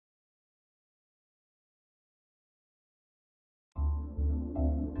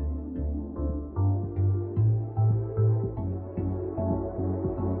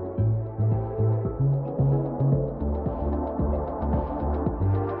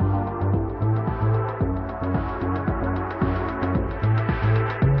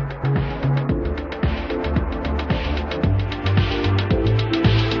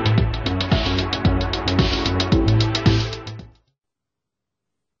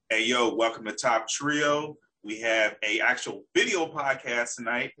Hey, yo, welcome to Top Trio. We have a actual video podcast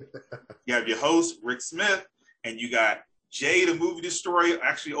tonight. You have your host, Rick Smith, and you got Jay, the movie destroyer,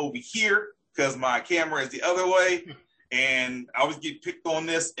 actually over here because my camera is the other way. And I always get picked on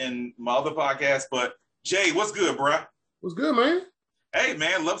this in my other podcast. But Jay, what's good, bruh? What's good, man? Hey,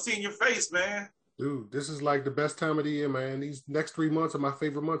 man, love seeing your face, man. Dude, this is like the best time of the year, man. These next 3 months are my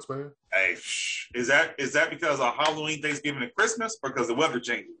favorite months, man. Hey, is that because of Halloween, Thanksgiving, and Christmas, or because the weather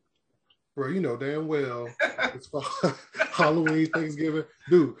changing? Bro, you know damn well it's for Halloween, Thanksgiving.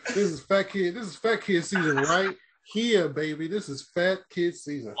 Dude, this is fat kid season right here, baby. This is fat kid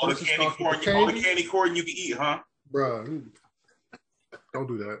season. All the candy corn you can eat, huh? Bro, don't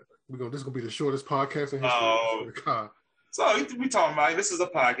do that. This is gonna be the shortest podcast in history. So we talking about, this is a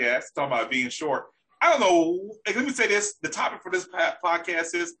podcast talking about being short. I don't know. Let me say this. The topic for this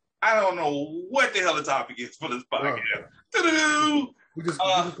podcast is, I don't know what the hell the topic is for this podcast. We just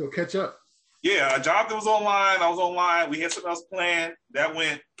gonna catch up. Yeah, Jonathan was online. I was online. We had something else planned. That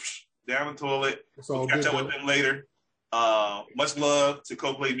went down the toilet. We'll catch up with them later. Much love to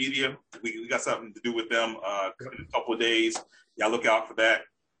CoPlay Media. We got something to do with them in a couple of days. Y'all look out for that.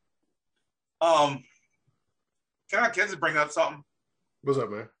 Can I just bring up something? What's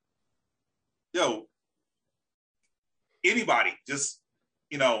up, man? Yo, anybody, just,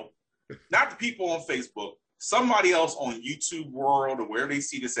 not the people on Facebook, somebody else on YouTube world or where they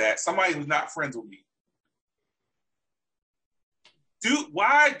see this at, somebody who's not friends with me.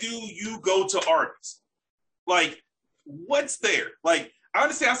 Why do you go to Arby's? Like, what's there? Like, I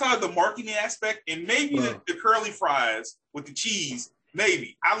understand outside of the marketing aspect and maybe the curly fries with the cheese,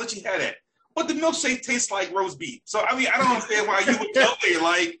 maybe. I'll let you have that. But the milkshake tastes like roast beef. So, I mean, I don't understand why you would go there,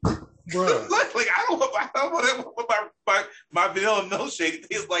 like, bro. Like, I don't want my vanilla milkshake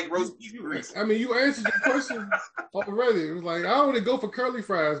tastes like roast beef. I mean, you answered the question already. It was like, I only go for curly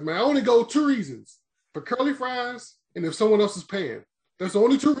fries, man. I only go 2 reasons. For curly fries and if someone else is paying. That's the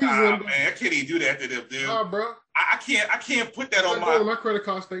only 2 reasons. Nah, man, I can't even do that to them, dude. Nah, bro. I can't put that on my credit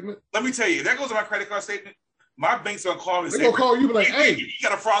card statement. Let me tell you, that goes on my credit card statement. My bank's gonna call me and say, gonna call you, be like, hey, you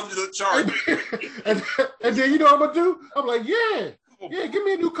got a fraudulent charge. and then you know what I'm gonna do? I'm like, yeah, give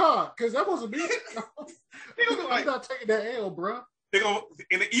me a new card, because that wasn't me. I'm not taking that L, bro.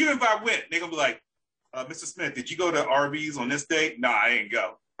 And even if I went, they're gonna be like, Mr. Smith, did you go to Arby's on this date? Nah, I ain't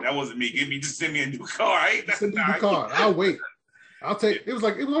go. That wasn't me. Just send me a new card. Send me a new card. I'll wait. I'll take. It was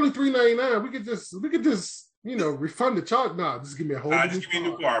only $3.99. We could just. Refund the charge. Nah, just give me a whole just give me a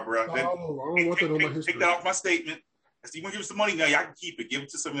new car, bro. I don't want that on my history. Take that off my statement. So you want to give us the money now? Y'all can keep it. Give it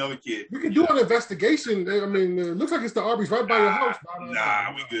to some other kid. We can do an investigation. I mean, it looks like it's the Arby's right by your house.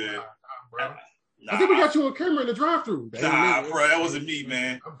 Nah, we good. Bro. I think we got you on camera in the drive-thru. Nah, bro, that wasn't me,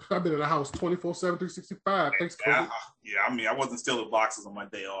 man. I've been in the house 24/7, 365. Thanks, COVID. Yeah, I mean, I wasn't stealing boxes on my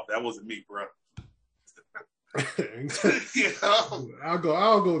day off. That wasn't me, bro.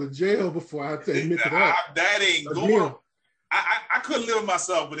 I'll go to jail before I admit to that. That ain't going. I couldn't live with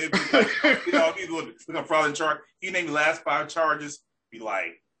myself, but it'd be like, he's looking for fraud and charge. He named the last 5 charges. Be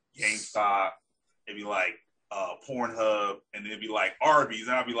like GameStop. It'd be like Pornhub, and then it'd be like Arby's,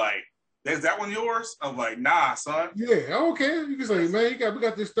 and I'd be like, "Is that one yours?" I'm like, "Nah, son." Yeah, I don't care. You can say, "Man, we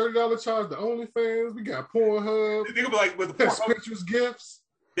got this $30 charge to OnlyFans. We got Pornhub." They're gonna be like, "With the Pornhub gifts."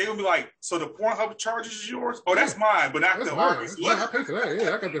 They're gonna be like, "So the Pornhub charges is yours? Oh, that's mine, but not the Arby's." I pay for that.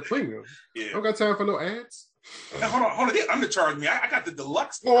 Yeah, I got the premium. Yeah, I don't got time for no ads. Now, hold on. They undercharged me. I got the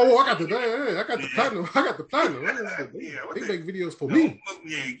deluxe. Oh, I got the platinum. I got the platinum. They make videos for me.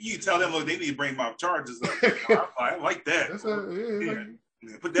 Yeah, you tell them, look, they need to bring my charges up. I like that.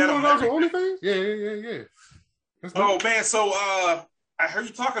 Put that on OnlyFans. Yeah. Oh man, so I heard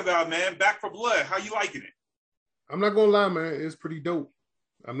you talking about, man, Back 4 Blood. How you liking it? I'm not gonna lie, man. It's pretty dope.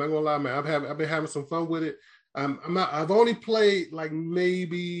 I'm not gonna lie, man. I've been having some fun with it. I've only played like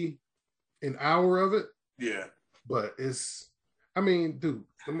maybe an hour of it. Yeah. But dude,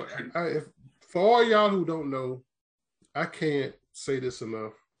 for all y'all who don't know, I can't say this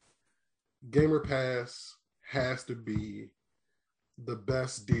enough. Gamer Pass has to be the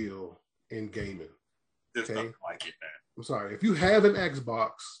best deal in gaming. There's nothing like it, man. I'm sorry. If you have an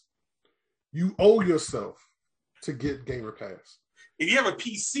Xbox, you owe yourself to get Gamer Pass. If you have a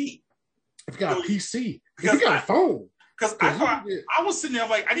PC. If you got a PC. If you got a phone. Because I was sitting there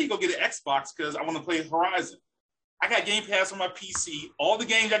like, I need to go get an Xbox because I want to play Horizon. I got Game Pass on my PC. All the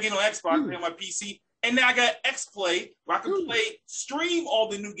games I get on Xbox play on my PC. And now I got XPlay where I can stream all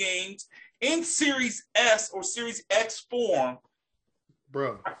the new games in Series S or Series X form.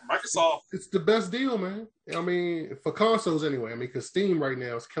 Bro. Microsoft. It's the best deal, man. I mean, for consoles anyway. I mean, because Steam right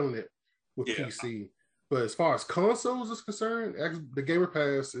now is killing it with PC. But as far as consoles is concerned, the Gamer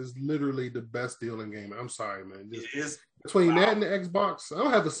Pass is literally the best deal in gaming. I'm sorry, man. It is. Between that and the Xbox, I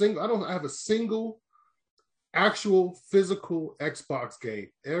don't have a single actual physical Xbox game.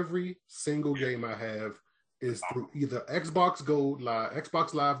 Every single game I have is through either Xbox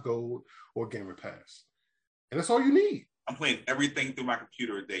Live Gold, or Gamer Pass, and that's all you need. I'm playing everything through my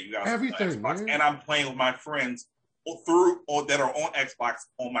computer today. You got everything, Xbox, man. And I'm playing with my friends that are on Xbox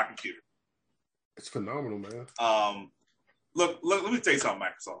on my computer. It's phenomenal, man. Look, let me tell you something,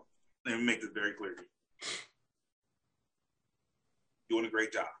 Microsoft. Let me make this very clear to you. Doing a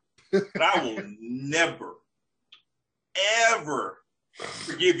great job. But I will never, ever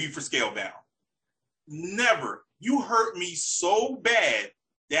forgive you for Scalebound. Never. You hurt me so bad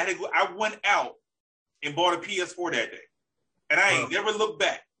that I went out and bought a PS4 that day. And I ain't never looked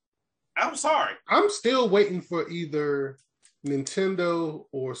back. I'm sorry. I'm still waiting for either Nintendo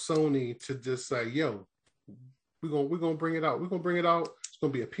or Sony to just say, yo, we're gonna bring it out. We're gonna bring it out. It's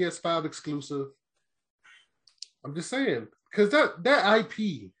gonna be a PS5 exclusive. I'm just saying, because that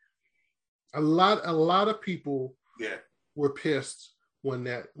IP, a lot of people were pissed when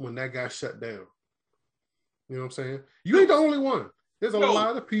that got shut down. You know what I'm saying? You ain't the only one. There's a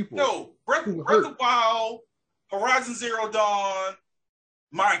lot of people. No, Breath of the Wild, Horizon Zero Dawn,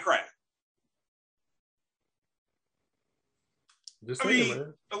 Minecraft. Just saying,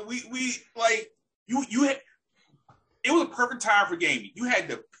 man. We like you had. It was a perfect time for gaming. You had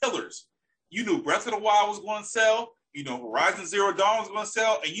the pillars. You knew Breath of the Wild was going to sell. You know Horizon Zero Dawn was going to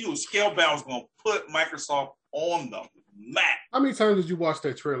sell, and you knew Scalebound was going to put Microsoft on the map. How many times did you watch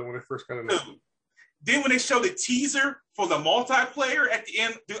that trailer when it first got announced? Then when they showed the teaser for the multiplayer at the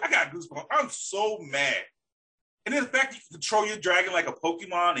end, dude, I got goosebumps. I'm so mad. And then the fact you can control your dragon like a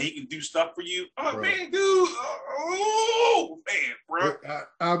Pokemon and he can do stuff for you. Oh, bro. Man, dude. Oh, man, bro.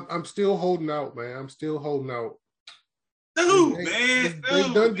 I'm still holding out, man. I'm still holding out. Dude,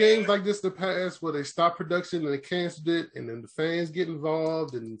 they've done games like this in the past where they stop production and they canceled it, and then the fans get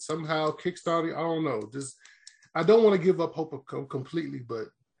involved and somehow Kickstarter. I don't know. I don't want to give up hope completely, but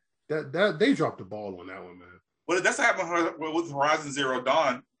that they dropped the ball on that one, man. Well, that's what happened with Horizon Zero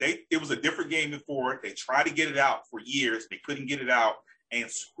Dawn. It was a different game before. They tried to get it out for years. They couldn't get it out. And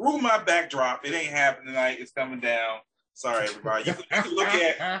screw my backdrop. It ain't happening tonight. It's coming down. Sorry, everybody. You can look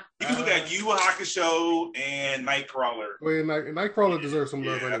at Yu Hakusho and Nightcrawler. Well, Nightcrawler deserves some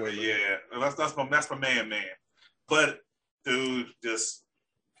love anyway. Man. Yeah, that's my man. But dude,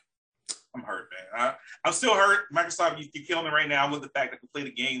 I'm hurt, man. I'm still hurt. Microsoft, you're killing me right now with the fact that I can play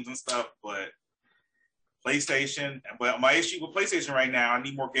the games and stuff, but PlayStation. But my issue with PlayStation right now, I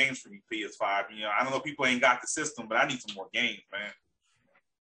need more games from you, PS5. You know, I don't know, people ain't got the system, but I need some more games, man.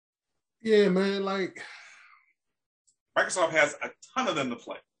 Yeah, man. Like Microsoft has a ton of them to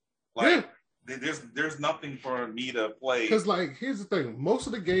play. Like there's nothing for me to play. Because like, here's the thing: most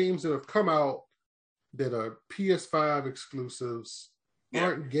of the games that have come out that are PS5 exclusives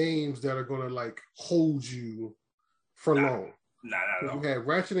aren't games that are going to like hold you for long. No. You had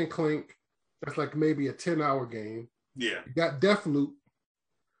Ratchet and Clank. That's like maybe a 10-hour game. Yeah. You got Deathloop,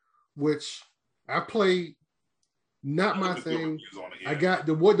 which I played. Not my thing. I got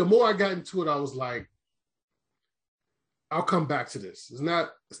the more I got into it, I was like, I'll come back to this. It's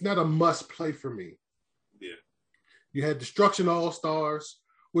not a must play for me. Yeah. You had Destruction All Stars,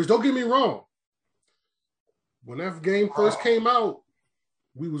 which don't get me wrong. When that game first came out,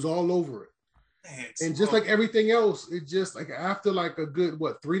 we was all over it. Man, and just like everything else, it just like after like a good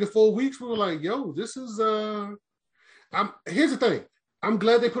 3 to 4 weeks, we were like, yo, this is here's the thing. I'm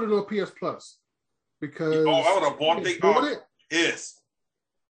glad they put it on PS Plus because I would have bought it. Yes.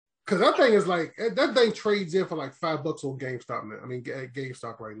 Because that thing is like that thing trades in for like $5 on GameStop now. I mean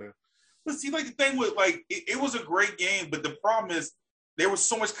GameStop right now. But see, like the thing with like it was a great game, but the problem is there was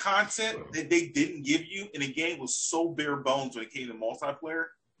so much content that they didn't give you, and the game was so bare bones when it came to multiplayer.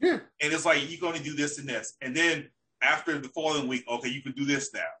 Yeah. And it's like, you're going to do this and this. And then after the following week, okay, you can do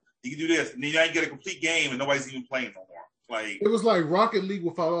this now. You can do this. And then you get a complete game and nobody's even playing no more. Like, it was like Rocket League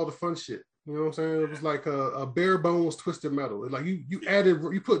without all the fun shit. You know what I'm saying? It was like a bare bones Twisted Metal. Like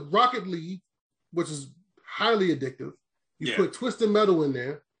you put Rocket League, which is highly addictive. You put Twisted Metal in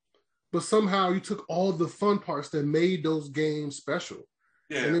there, but somehow you took all the fun parts that made those games special.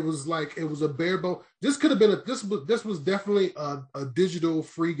 Yeah. And it was a bare bone. This could have been this was definitely a digital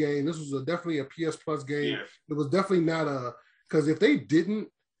free game. This was definitely a PS Plus game. Yeah. It was definitely not because if they didn't,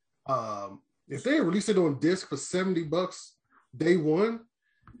 if they released it on disc for $70 day one,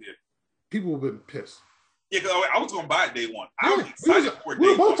 people would have been pissed. Yeah, because I was going to buy it day one. I was excited for it. We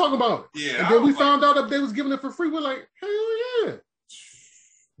were both talking about it. Yeah, and then we found out that they was giving it for free. We're like, hell yeah!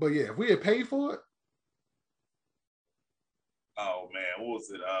 But yeah, if we had paid for it, Oh man, what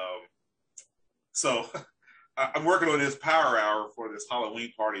was it? So I'm working on this power hour for this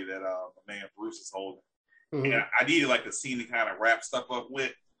Halloween party that my man Bruce is holding, Mm-hmm. and I needed like a scene to kind of wrap stuff up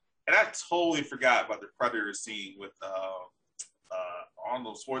with, and I totally forgot about the Predator scene with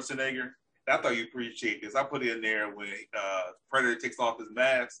Arnold Schwarzenegger. I thought you'd appreciate this. I put it in there when Predator takes off his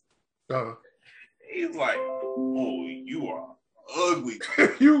mask. Uh, He's like, "Oh, you are ugly."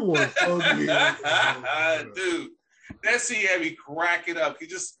 you were ugly. Dude, that scene had me cracking up. He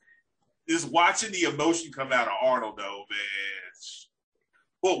just watching the emotion come out of Arnold, though, man.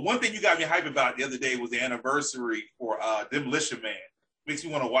 Well, one thing you got me hyped about the other day was the anniversary for Demolition Man. Makes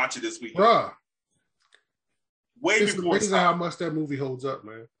me want to watch it this week. Bruh. Way It's before amazing how much that movie holds up,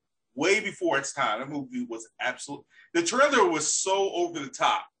 man. Way before its time. That movie was absolute. The trailer was so over the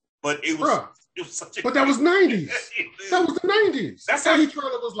top, but it was. Bruh. It was such a. But that was 90s. That was the 90s. That's how every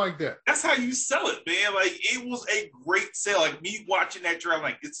trailer was like that. That's how you sell it, man. Like it was a great sell. Like me watching that trailer,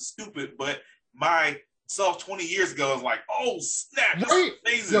 like it's stupid, but my self 20 years ago was like, oh snap, this is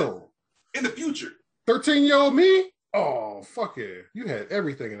amazing. Yo, in the future. 13-year-old me? Oh, fuck yeah. You had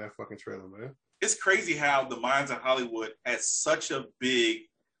everything in that fucking trailer, man. It's crazy how the minds of Hollywood has such a big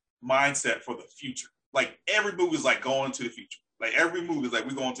mindset for the future. Like every movie is like going to the future. Like every movie is like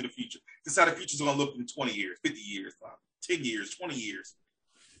we're going to the future. This is how the future's gonna look in 20 years, 50 years, 10 years, 20 years.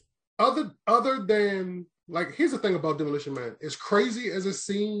 Other than like, here's the thing about Demolition Man. As crazy as it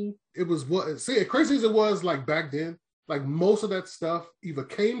seemed, it was crazy as it was like back then. Like most of that stuff either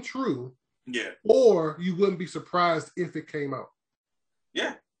came true, yeah, or you wouldn't be surprised if it came out.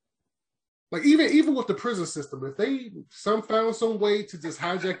 Yeah. Like even with the prison system, if they found some way to just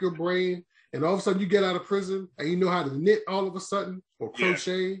hijack your brain, and all of a sudden you get out of prison and you know how to knit all of a sudden, or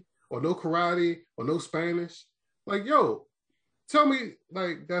crochet, or no karate, or no Spanish, like yo, tell me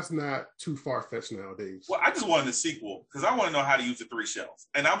like that's not too far fetched nowadays. Well, I just wanted a sequel because I want to know how to use the 3 shells,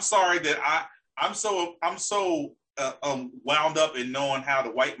 and I'm sorry that I'm so wound up in knowing how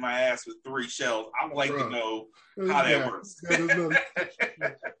to wipe my ass with 3 shells. I would like to know how that works.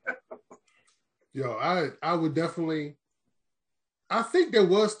 Yo, I would definitely. I think there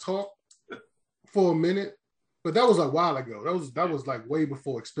was talk for a minute, but that was a while ago. That was like way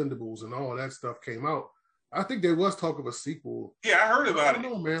before Expendables and all that stuff came out. I think there was talk of a sequel. Yeah, I heard about it. I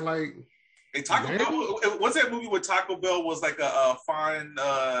don't know, man. Like, Taco Bell. What's that movie where Taco Bell was like a fine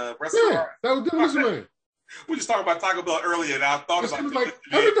restaurant? Yeah, that was Demolition Man. We just talked about Taco Bell earlier, and I thought about it. Like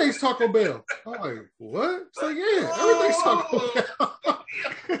everything's Taco Bell. I'm like, what? It's like, yeah, everything's Taco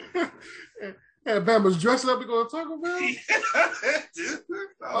Bell. And Bama's dressing up to go to Taco Bell.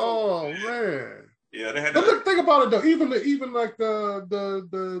 Oh man. Yeah, they had. Think about it though. Even like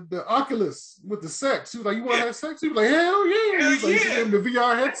the Oculus with the sex. He was like, "You want to have sex?" He was like, "Hell yeah!" He was like, "He gave him the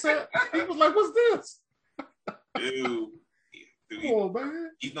VR headset." He was like, "What's this?" Dude, oh man,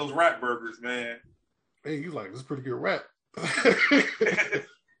 eating those rat burgers, man. Hey, he's like, "This is a pretty good rat."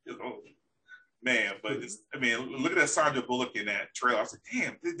 Man, but look at that Sandra Bullock in that trailer. I was like,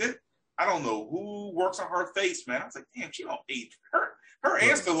 "Damn, I don't know who works on her face, man." I was like, "Damn, she don't age. Her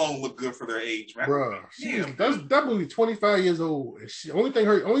and Stallone look good for their age, man." Bruh, that movie 25 years old. And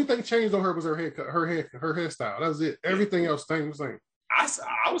only thing changed on her was her hairstyle. That was it. Everything else stayed the same.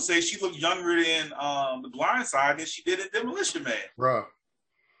 I would say she looked younger in The Blind Side than she did in Demolition Man. Bruh.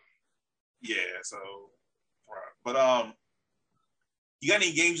 Yeah, so but you got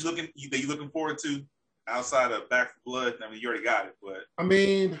any games that you looking forward to outside of Back 4 Blood? I mean, you already got it, but I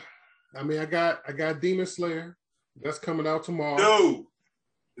mean, I got Demon Slayer. That's coming out tomorrow.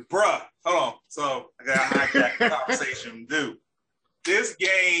 Dude, bruh, hold on. So I got to hijack the conversation. Dude, this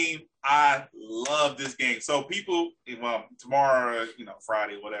game, I love this game. So people, tomorrow,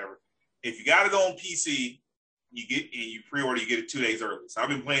 Friday, whatever. If you got it on PC, you pre-order, you get it 2 days early. So I've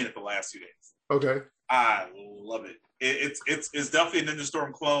been playing it the last 2 days. Okay. I love it. It's definitely a Ninja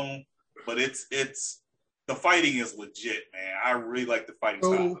Storm clone, but it's the fighting is legit, man. I really like the fighting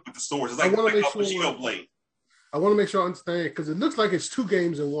style with the swords. It's like a Bushido blade. I want to make sure I understand, because it looks like it's 2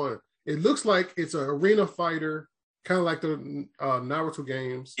 games in one. It looks like it's an arena fighter, kind of like the Naruto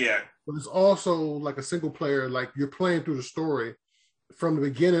games. Yeah. But it's also like a single player, like you're playing through the story from the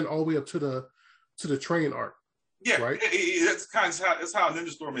beginning all the way up to the train arc. Yeah, right. That's how Ninja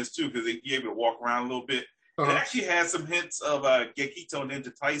Storm is too, because you're able to walk around a little bit. It actually has some hints of Gekito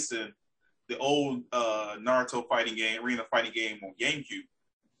Ninja Tyson, the old Naruto fighting game, arena fighting game on GameCube.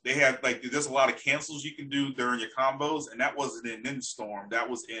 They had there's a lot of cancels you can do during your combos, and that wasn't in Ninja Storm. That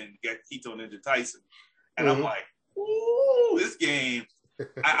was in Gekito Ninja Tyson. And I'm like, ooh, this game.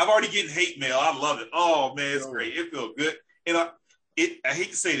 I've already getting hate mail. I love it. Oh man, it's great. It feels good. And I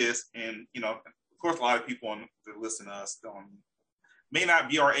hate to say this, and course, a lot of people that listen to us may not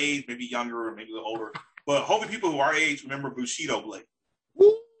be our age, maybe younger, or maybe a little older, but hopefully people who are our age remember Bushido Blade.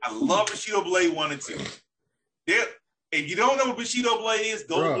 Woo. I love Bushido Blade 1 and 2. If you don't know what Bushido Blade is,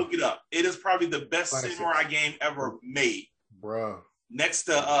 go look it up. It is probably the best samurai game ever made. Bruh. Next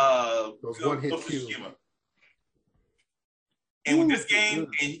to one-hit kills. And with this game,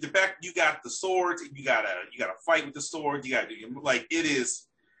 and the fact you got the swords, you gotta fight with the swords, you gotta do like it is.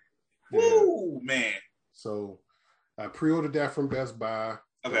 Woo, man. So I pre-ordered that from Best Buy.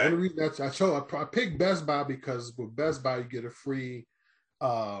 Okay. The only reason I picked Best Buy because with Best Buy you get a free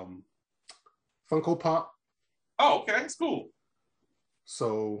Funko Pop. Oh, okay, that's cool.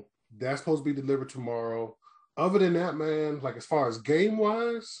 So that's supposed to be delivered tomorrow. Other than that, man, like as far as game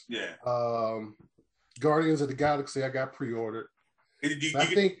wise, Guardians of the Galaxy I got pre-ordered. Did you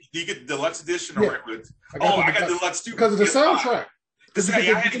get the deluxe edition or regular? I got deluxe too because of the soundtrack.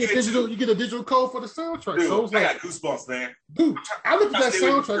 You get a digital code for the soundtrack. Dude, so it was I got goosebumps, man. Dude, I looked at that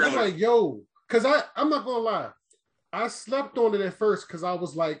soundtrack. I was like, yo, because I'm not gonna lie, I slept on it at first because I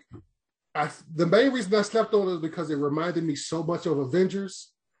was like, the main reason I slept on it is because it reminded me so much of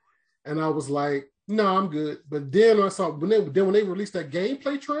Avengers, and I was like, no, I'm good. But then I saw when they released that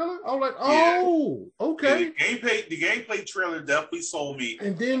gameplay trailer, I was like, oh, okay. Yeah, the gameplay trailer definitely sold me.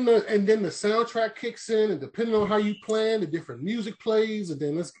 And then the soundtrack kicks in, and depending on how you plan, the different music plays, and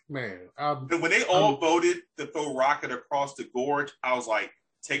then when they all voted to throw Rocket across the gorge, I was like,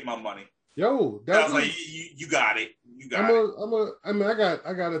 take my money. Yo, I was like, you got it. You got it. I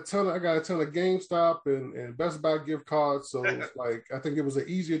got a ton of GameStop and Best Buy gift cards. So it's like I think it was an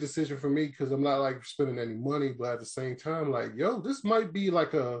easier decision for me because I'm not like spending any money, but at the same time, like, yo, this might be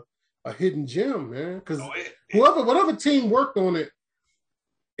like a hidden gem, man. Because whatever team worked on it,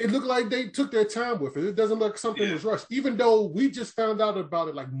 it looked like they took their time with it. It doesn't look like something was rushed. Even though we just found out about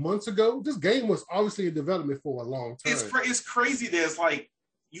it like months ago, this game was obviously in development for a long time. It's crazy that it's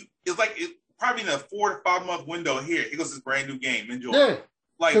probably in a 4 to 5 month window here. It goes this brand new game. Enjoy. Yeah.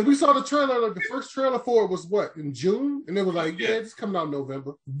 Like, because we saw the trailer, like the first trailer for it was what, in June? And it was like, it's coming out in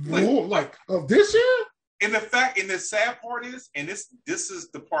November. Like of this year? And the sad part is, and this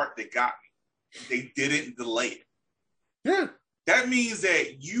is the part that got me, they didn't delay it. Yeah. That means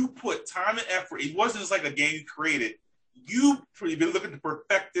that you put time and effort. It wasn't just like a game you created. You've been looking to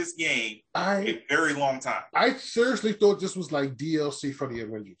perfect this game a very long time. I seriously thought this was like DLC for the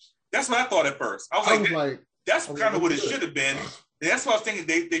Avengers. That's what I thought at first. I was like, that's kind of what it should have been. And that's what I was thinking.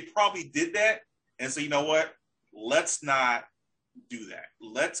 They probably did that. And so, you know what? Let's not do that.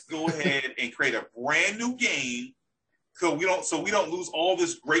 Let's go ahead and create a brand new game so we don't lose all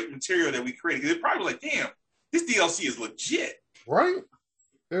this great material that we created. They're probably like, damn, this DLC is legit. Right?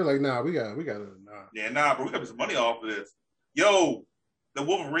 They're like, nah, we got to, nah. Yeah, nah, bro, we got to get some money off of this. Yo, the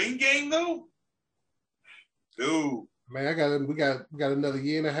Wolverine game though? Dude. Man, we got another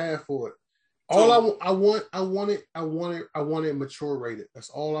year and a half for it. All I want it mature rated. That's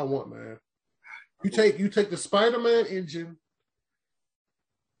all I want, man. You take the Spider-Man engine,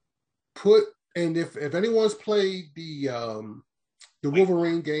 and if anyone's played the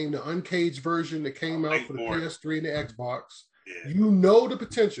Wolverine game, the uncaged version that came out for the PS3 and the Xbox, you know the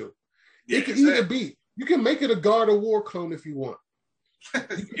potential. It can either be, you can make it a God of War clone if you want.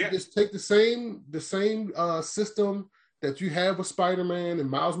 You can just take the same system that you have with Spider-Man and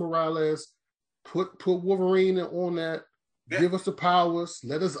Miles Morales, put Wolverine on that, give us the powers,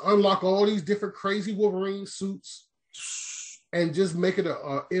 let us unlock all these different crazy Wolverine suits, and just make it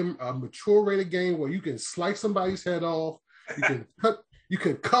a mature rated game where you can slice somebody's head off, you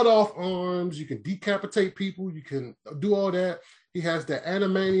can cut off arms, you can decapitate people, you can do all that. He has the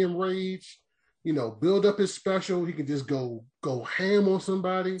Animanium rage, build up his special. He can just go ham on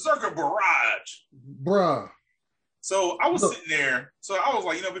somebody. Circuit Barrage, bruh. So I was sitting there. So I was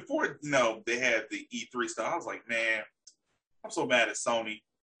like, before they had the E3 stuff, I was like, man, I'm so mad at Sony.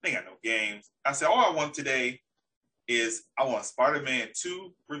 They got no games. I said, all I want today is I want Spider-Man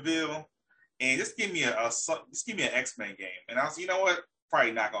 2 reveal, and just give me an X-Men game. And I was, you know what?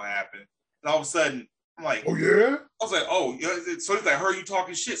 Probably not gonna happen. And all of a sudden, I'm like, oh yeah. I was like, oh yeah. So he's like, I heard you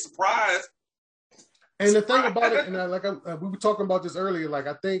talking shit. Surprise. And the thing about it, and we were talking about this earlier. Like,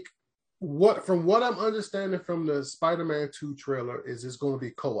 I think from what I'm understanding from the Spider-Man 2 trailer is it's going to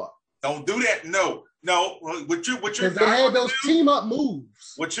be co-op. Don't do that. No. What you're they had those team up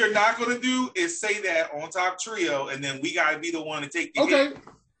moves. What you're not going to do is say that on Top Trio, and then we got to be the one to take the okay. game.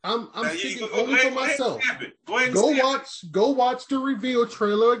 I'm speaking only for myself. Go watch the reveal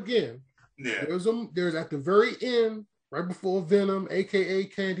trailer again. Yeah. There's at the very end, right before Venom, aka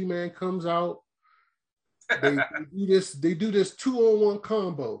Candyman, comes out. They do this 2-on-1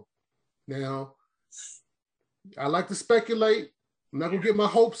 combo. Now, I like to speculate. I'm not gonna get my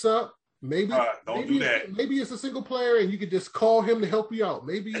hopes up. Maybe do that. Maybe it's a single player, and you could just call him to help you out.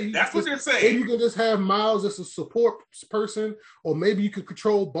 Maybe that's what they're saying. Maybe you can just have Miles as a support person, or maybe you could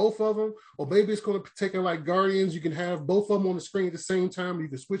control both of them, or maybe it's going to take it like Guardians. You can have both of them on the screen at the same time. You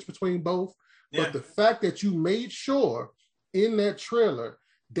can switch between both. Yeah. But the fact that you made sure in that trailer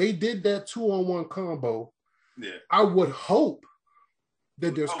they did that 2-on-1 combo, I would hope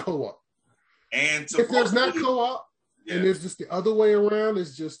that there's co-op. And if there's not co-op, and there's just the other way around,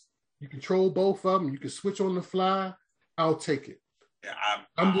 it's just you control both of them. You can switch on the fly. I'll take it. Yeah,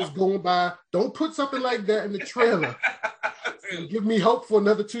 I'm just going by. Don't put something like that in the trailer. And give me hope for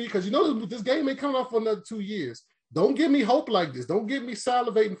another 2 years, because you know this game ain't coming out for another 2 years. Don't give me hope like this. Don't get me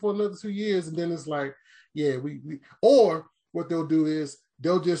salivating for another 2 years, and then it's like, yeah, we or what they'll do is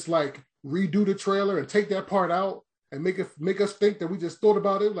they'll just like redo the trailer and take that part out and make us think that we just thought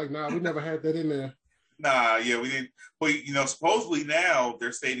about it. Like, nah, we never had that in there. Nah, yeah, we didn't. But supposedly now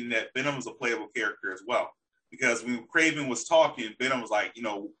they're stating that Venom is a playable character as well. Because when Kraven was talking, Venom was like,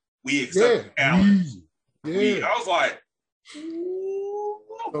 we accept the challenge. Yeah. I was like,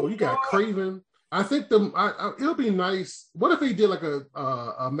 oh, you got Kraven. I think it'll be nice. What if they did like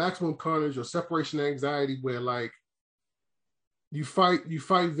a Maximum Carnage or Separation Anxiety where like you fight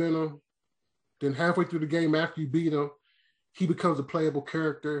Venom, then halfway through the game after you beat him, he becomes a playable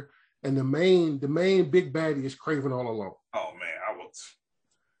character. And the main big baddie is Kraven all along. Oh man, I will.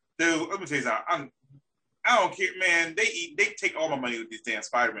 Dude, let me tell you something. I don't care, man. They take all my money with these damn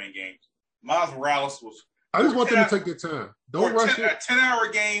Spider-Man games. Miles Morales was. I just want them to take their time. Don't rush it. A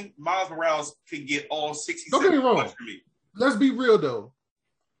 10-hour game, Miles Morales can get all 60. Don't get me wrong. Let's be real though.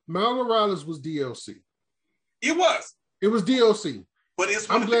 Miles Morales was DLC. It was. It was DLC. But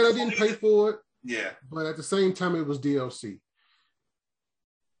I'm glad I didn't pay for it. Yeah. But at the same time, it was DLC.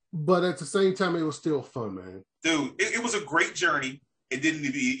 But at the same time, it was still fun, man. Dude, it was a great journey. It didn't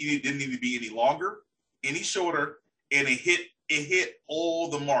need to be any longer, any shorter, and it hit all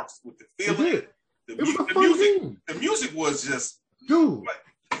the marks with the feeling. The music was just, dude.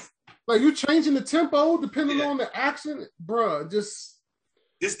 Like you changing the tempo depending on the action, bruh. Just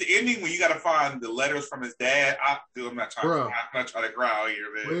the ending when you got to find the letters from his dad. I'm not trying to cry out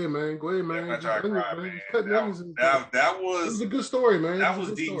here, man. Go ahead, man. I'm not trying to cry, man. That was. It was a good story, man. That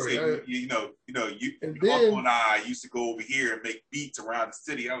was deep. Uncle and I used to go over here and make beats around the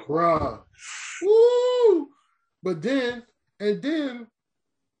city. I was bruh. Woo! But then,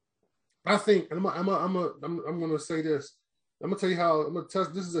 I think I'm gonna say this. I'm gonna tell you how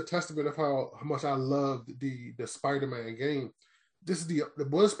this is a testament of how much I loved the Spider-Man game. This is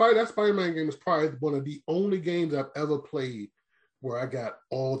that Spider-Man game is probably one of the only games I've ever played where I got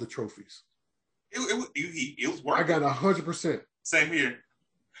all the trophies. It was worth. I got 100%. Same here.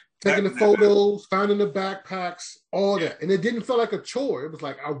 Taking the photos, finding the backpacks, all that, and it didn't feel like a chore. It was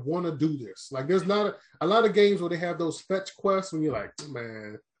like I want to do this. Like there's not a lot of games where they have those fetch quests when you're like,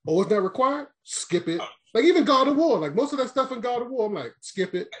 man, it's not required. Skip it. Like even God of War, like most of that stuff in God of War, I'm like,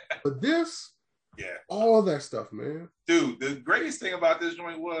 skip it. But this, all that stuff, man. Dude, the greatest thing about this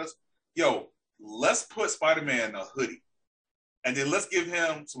joint was, let's put Spider-Man in a hoodie, and then let's give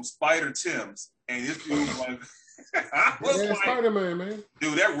him some Spider Tims, and this dude Spider-Man, man.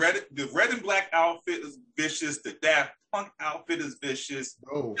 Dude, the red and black outfit is vicious. The Daft Punk outfit is vicious.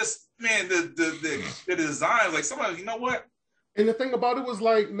 Oh. Just man, the design, like somebody, you know what? And the thing about it was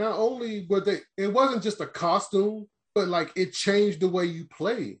like not only it wasn't just a costume, but like it changed the way you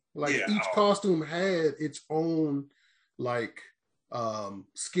play. Like each costume had its own like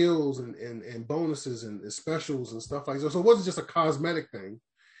skills and bonuses and specials and stuff like that. So it wasn't just a cosmetic thing.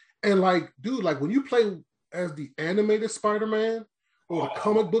 And like, dude, like when you play as the animated Spider-Man or the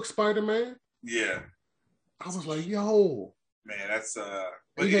comic book Spider-Man, I was like, yo, man, that's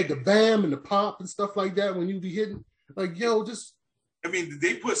you had the bam and the pop and stuff like that when you be hitting. Like, just. I mean,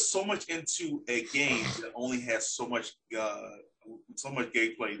 they put so much into a game that only has so much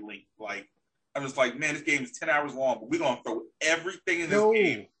gameplay link. Like, I'm just like, man, this game is 10 hours long, but we're gonna throw everything in this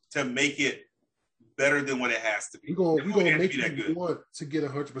game to make it better than what it has to be. We're gonna make you want to get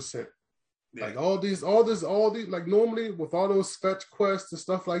 100%. Like all these, like normally with all those fetch quests and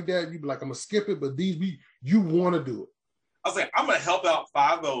stuff like that, you'd be like, I'm gonna skip it, but you want to do it. I was like, I'm gonna help out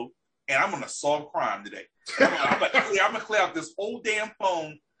 5-0 and I'm gonna solve crime today. I'm gonna clear out this whole damn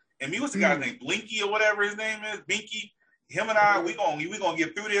phone. And me, what's the guy's name? Blinky or whatever his name is, Binky. Him and I, we gonna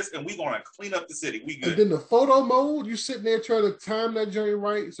get through this, and we gonna clean up the city. We good. And then the photo mode, you sitting there trying to time that journey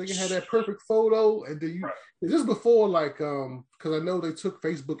right, so you can have that perfect photo. And then this is before like because I know they took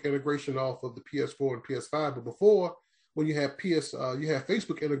Facebook integration off of the PS4 and PS5, but before when you have you have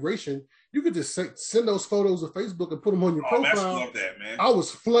Facebook integration, you could just send those photos of Facebook and put them on your profile. I love that, man. I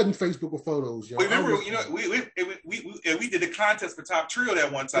was flooding Facebook with photos. Yo. Remember, we did a contest for Top Trio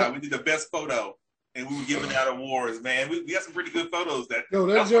that one time. Yep. We did the best photo, and we were giving out awards. Man, we got some pretty good photos. That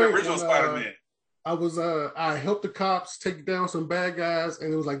was the original Spider-Man. I helped the cops take down some bad guys,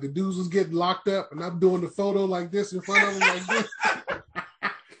 and it was like the dudes was getting locked up, and I'm doing the photo like this in front of them, like this.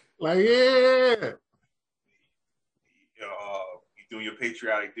 Like, yeah. You're doing your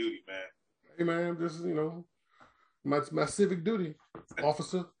patriotic duty, man. Hey, man, this is, my civic duty,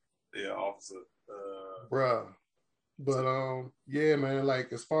 officer. Yeah, officer. Bruh. But, yeah, man,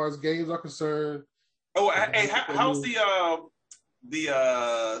 like, as far as games are concerned. Oh, hey, how's the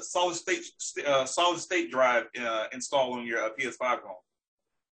solid state drive installed on your PS5 phone?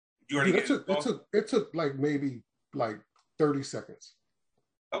 You already it took like maybe like 30 seconds.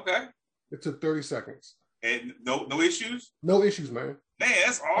 Okay. It took 30 seconds. And no issues? No issues, man. Man,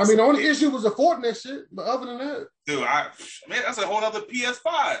 that's awesome. I mean, the only issue was affording that shit, but other than that, dude, that's a whole other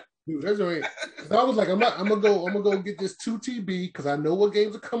PS5. Dude, that's right. I was like, I'm gonna go get this 2 TB because I know what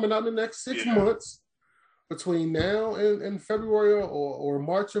games are coming out in the next 6 months. Between now and February or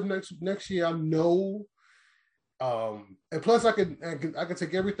March of next year, I know. And plus, I can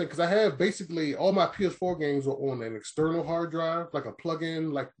take everything because I have basically all my PS4 games are on an external hard drive, like a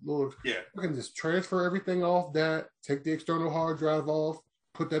plug-in, like little. Yeah. I can just transfer everything off that, take the external hard drive off,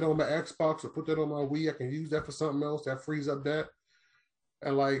 put that on my Xbox or put that on my Wii. I can use that for something else. That frees up that,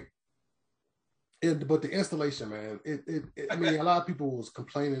 and but the installation, man, I mean, a lot of people was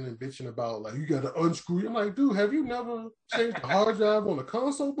complaining and bitching about like you got to unscrew. I'm like, dude, have you never changed the hard drive on a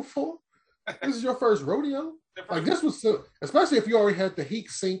console before? This is your first rodeo. Like this was especially if you already had the heat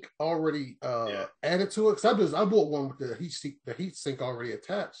sink already added to it. Because I bought one with the heat sink already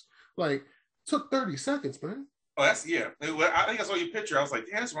attached. Like took 30 seconds, man. Oh, that's I think I saw your picture. I was like,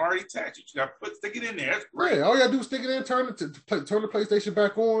 yeah, it's already attached. You got to stick it in there. That's great. Yeah, all you gotta do is stick it in, turn the PlayStation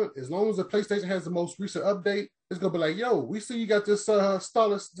back on. As long as the PlayStation has the most recent update, it's gonna be like, yo, we see you got this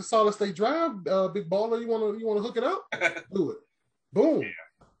solid state drive, big baller. You wanna hook it up? Do it. Boom. Yeah.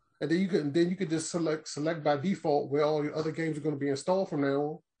 And then you could just select by default where all your other games are gonna be installed from now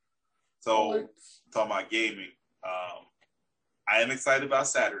on. So talking about gaming, I am excited about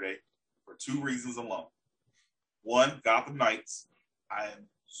Saturday for 2 reasons alone. One, Gotham Knights. I am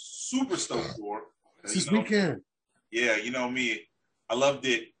super stoked for. This weekend. Yeah, you know me. I love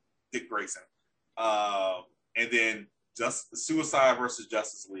Dick Grayson. And then just Suicide versus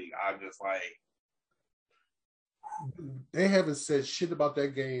Justice League. I'm just like, they haven't said shit about that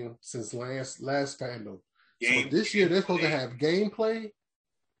game since last Fandom. So this year they're supposed to have gameplay.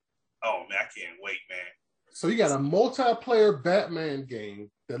 Oh man, I can't wait, man. So you got a multiplayer Batman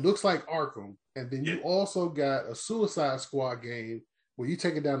game that looks like Arkham, and then you also got a Suicide Squad game where you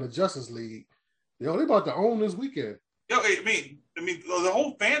take it down to Justice League. Yo, they about to own this weekend. Yo, I mean the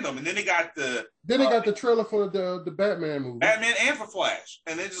whole fandom, and then they got the trailer for the Batman movie, Batman and for Flash,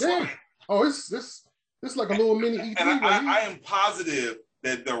 and then just like, oh, it's like a little mini E3. And I am positive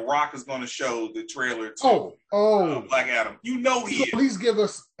that The Rock is going to show the trailer to Black Adam. You know he at least give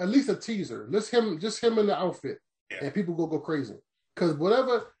us at least a teaser. Just him in the outfit, and people go crazy. Because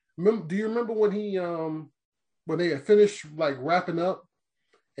whatever. Do you remember when he when they had finished like wrapping up,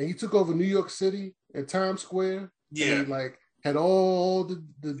 and he took over New York City and Times Square? Yeah, and he, like had all the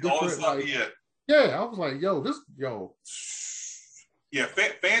different I was like,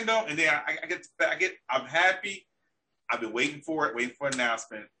 fandom, and then I'm happy. I've been waiting for an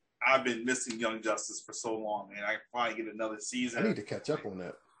announcement. I've been missing Young Justice for so long, man. I can finally get another season. I need to catch up on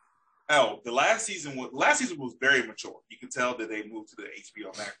that. Oh, the last season was very mature. You can tell that they moved to the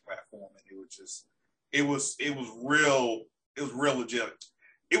HBO Max platform, and it was real legit.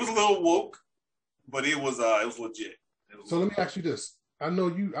 It was a little woke, but it was legit. So let me ask you this: I know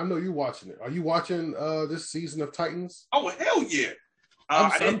you're watching it. Are you watching this season of Titans? Oh hell yeah!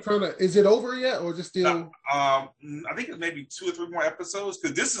 I'm trying to. Is it over yet, or just still? I think it's maybe 2 or 3 more episodes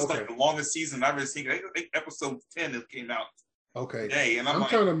because this is like the longest season I've ever seen. I think episode 10 that came out. Okay. Today, and I'm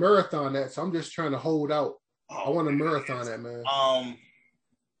trying to marathon that, so I'm just trying to hold out. I want to marathon that, man. I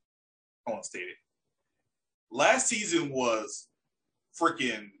want to state it. Last season was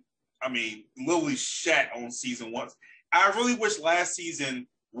freaking. I mean, literally shat on season 1. I really wish last season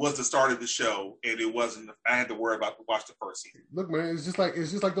was the start of the show, and it wasn't. I had to worry about to watch the first season. Look, man, it's just like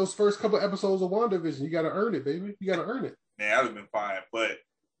those first couple episodes of WandaVision. You got to earn it, baby. You got to earn it. Man, that would have been fine. But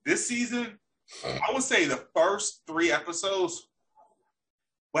this season, I would say the first 3 episodes.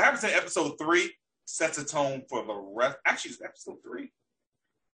 What happens in episode 3 sets a tone for the rest. Actually, it's episode 3.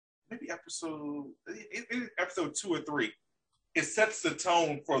 maybe episode 2 or 3. It sets the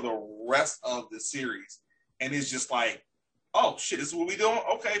tone for the rest of the series, and it's just like, oh shit, this is what we doing.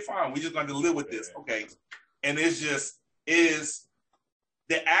 Okay, fine, we just going to live with this. Okay, and it's just is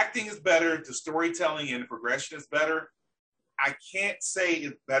the acting is better, the storytelling and the progression is better. I can't say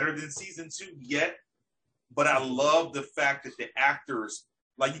it's better than season 2 yet, but I love the fact that the actors,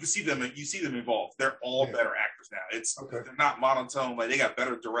 like you see them involved. They're all better actors now. They're not monotone. Like they got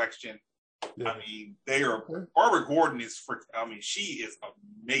better direction. Yeah. I mean, they are. Barbara Gordon is she is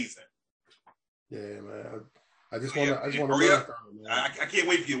amazing. Yeah, man. I just want to. I can't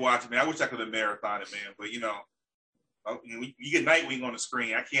wait for you to watch it, man. I wish I could have marathoned it, man. But you get Nightwing on the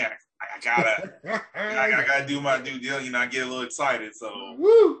screen. I can't. I gotta do my due diligence. I get a little excited. So,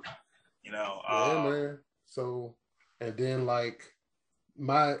 woo. Man. So, and then like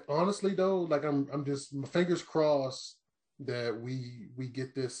honestly though, like I'm just my fingers crossed that we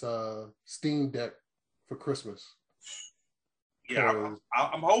get this Steam Deck for Christmas. Yeah,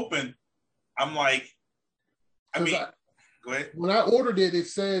 I'm hoping. I'm like, go ahead. When I ordered it, it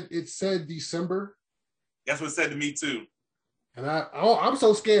said December. That's what it said to me too. And I'm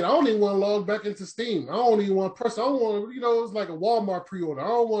so scared. I don't even want to log back into Steam. I don't even want to press. I don't want to, it's like a Walmart pre-order. I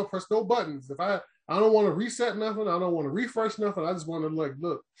don't want to press no buttons. I don't want to reset nothing. I don't want to refresh nothing. I just want to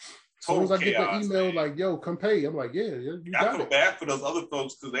look. As soon as I get the email, man. Like, yo, come pay. I'm like, yeah, you got it. I feel bad for those other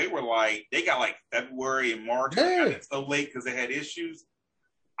folks because they were like, they got like February and March. Yeah. And so late because they had issues.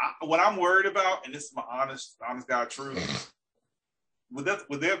 What I'm worried about, and this is my honest God truth, with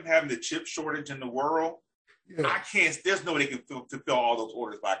them having the chip shortage in the world, I can't. There's no way they can fulfill all those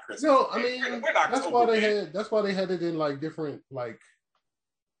orders by Christmas. No, I mean that's why they had it in like different like,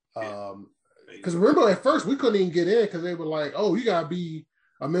 because remember at first we couldn't even get in because they were like, oh, you gotta be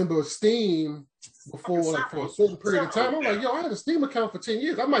a member of Steam before for a certain period of time. I'm like, yo, I had a Steam account for 10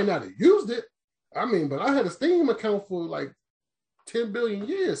 years. I might not have used it. I mean, but I had a Steam account for like 10 billion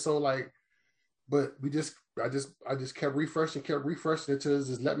years. So like, but I just kept refreshing until it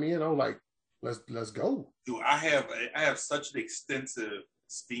just let me in. I'm like, let's go. Dude, I have such an extensive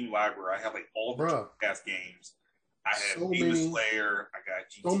Steam library. I have like all the past games. I have Demon Slayer. I got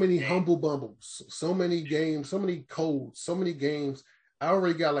GTA. So many Humble Bumbles, so many games, so many codes, so many games. I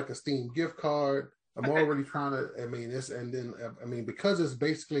already got like a Steam gift card. I'm already trying to. Because it's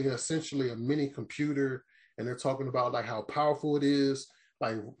basically essentially a mini computer, and they're talking about like how powerful it is,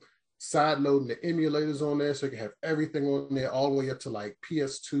 like side loading the emulators on there, so you can have everything on there, all the way up to like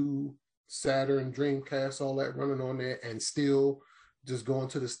PS2, Saturn, Dreamcast, all that running on there, and still just going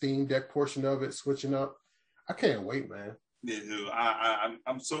to the Steam Deck portion of it, switching up. I can't wait, man. Yeah, dude.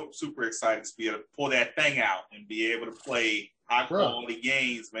 I'm so super excited to be able to pull that thing out and be able to play high quality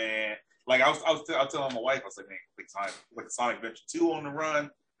games, man. Like I was telling my wife, I was like, man, like Sonic Adventure 2 on the run.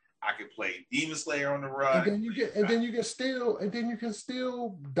 I could play Demon Slayer on the run. And then you can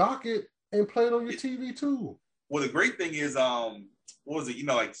still dock it and play it on your TV too. Well, the great thing is, what was it? You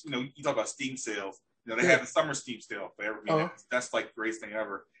talk about Steam sales. They have the summer Steam sale for everybody. That's like the greatest thing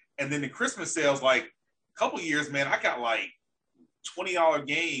ever. And then the Christmas sales, like a couple years, man, I got like $20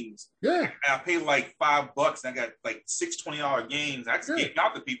 games. Yeah. And I paid like $5 and I got like $6 $20 games. I just gave them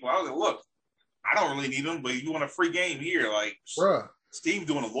out to people. I was like, look, I don't really need them, but you want a free game here, like, bruh. Steve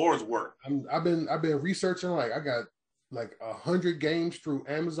doing the Lord's work. I've been researching. Like I got like 100 games through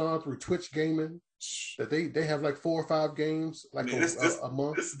Amazon, through Twitch Gaming. That they have like 4 or 5 games like a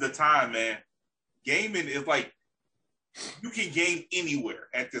month. This is the time, man. Gaming is like you can game anywhere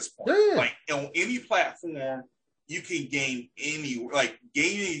at this point. Yeah. Like on any platform, you can game anywhere. Like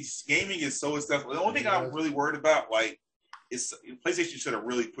gaming is so accessible. The only thing I'm really worried about, like, is PlayStation should have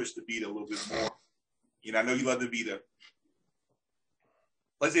really pushed the Vita a little bit more. I know you love the Vita.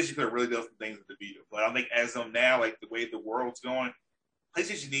 PlayStation could have really done some things with the Vita, but I think as of now, like the way the world's going,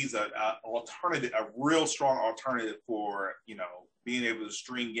 PlayStation needs a real strong alternative for being able to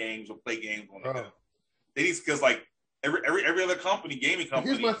stream games or play games on the go. They need, because like every other gaming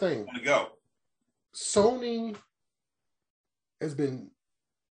company, here's my thing. Want to go. Sony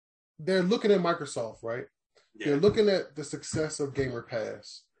they're looking at Microsoft, right? Yeah. They're looking at the success of Gamer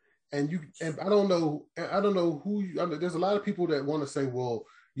Pass. And I don't know who. There's a lot of people that want to say, well,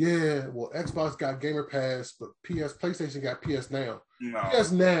 Xbox got Gamer Pass, but PlayStation got PS Now. No,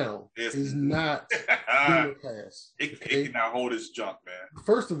 PS Now is not Gamer Pass. It cannot hold its junk, man.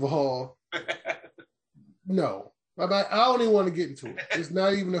 First of all, no. I don't even want to get into it. It's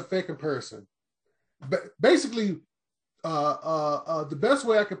not even a fair comparison. But basically, the best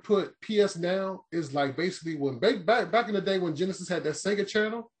way I could put PS Now is like basically when back in the day when Genesis had that Sega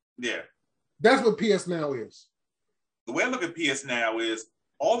channel. Yeah. That's what PS Now is. The way I look at PS Now is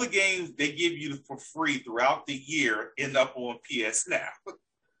all the games they give you for free throughout the year end up on PS Now.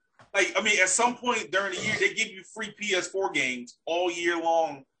 Like, I mean, at some point during the year, they give you free PS4 games all year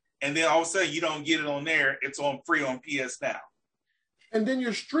long, and then all of a sudden you don't get it on there. It's on free on PS Now. And then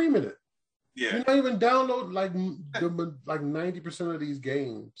you're streaming it. Yeah. You're not even download like 90% of these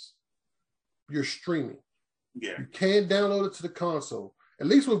games. You're streaming. Yeah. You can't download it to the console. At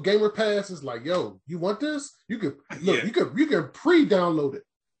least with Gamer Pass, it's like, yo, you want this? You could look. You can pre-download it.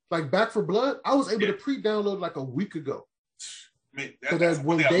 Like Back for Blood, I was able to pre-download like a week ago. I mean, so that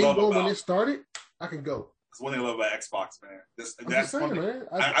when day one when it started, I can go. That's one thing I love about Xbox, man. That's saying, man.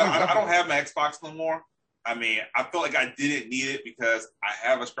 I don't have my Xbox no more. I mean, I felt like I didn't need it because I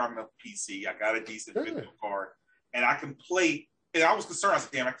have a strong enough PC. I got a decent video card, and I can play. And I was concerned. I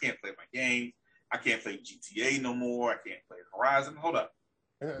said, "Damn, I can't play my games. I can't play GTA no more. I can't play Horizon. Hold up,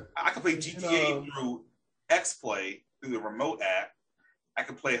 I can play GTA through XPlay through the remote app. I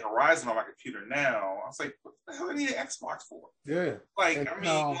can play Horizon on my computer now." I was like, "What the hell do I need an Xbox for?" Yeah, like and, I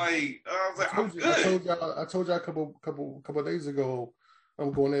mean, I was like, "I'm good." I told you a couple of days ago.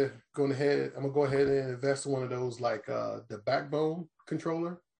 I'm going ahead. I'm gonna go ahead and invest in one of those like the Backbone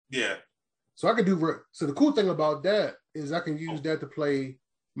controller. Yeah. So I can do. So the cool thing about that is I can use that to play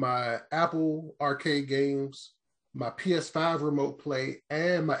my Apple Arcade games, my PS5 Remote Play,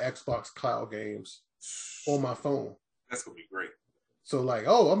 and my Xbox Cloud games on my phone. That's gonna be great. So like,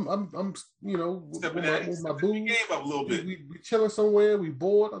 I'm you know, with my boo, game up a little bit. We chilling somewhere. We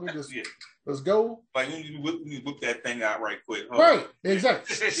bored. I'm just let's go. Like when you whip that thing out right quick. Right,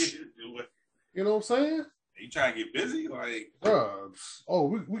 exactly. You know what I'm saying? You trying to get busy, like? We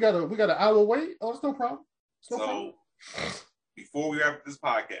got an hour wait. Oh, it's no problem. No problem. Before we wrap this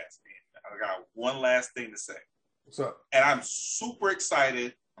podcast, man, I got one last thing to say. What's up? And I'm super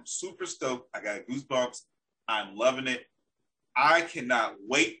excited. I'm super stoked. I got goosebumps. I'm loving it. I cannot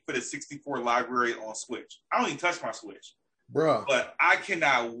wait for the 64 library on Switch. I don't even touch my Switch, bruh. But I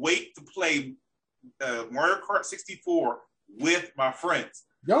cannot wait to play Mario Kart 64 with my friends.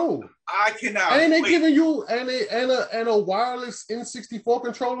 Yo, I cannot. And they giving you a wireless N64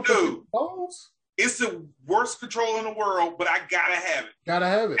 controller for your phones? It's the worst controller in the world, but I gotta have it. Gotta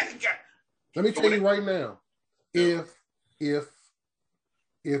have it. Let me tell you right now, if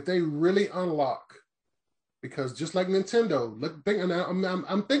they really unlock. Because just like Nintendo,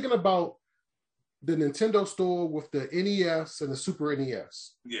 I'm thinking about the Nintendo store with the NES and the Super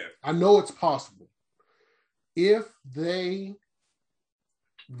NES. Yeah, I know it's possible. If they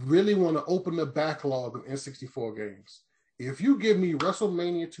really want to open the backlog of N64 games, if you give me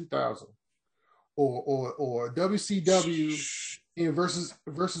WrestleMania 2000 or WCW in versus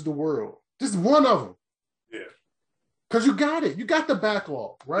the World, just one of them. Yeah, because you got it. You got the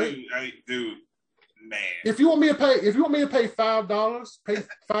backlog, right? Dude. Man. If you want me to pay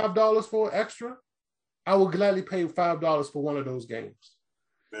 $5 for extra, I will gladly pay $5 for one of those games.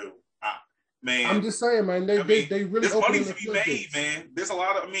 Dude, man, I'm just saying, man. They really there's money to be made, man. There's a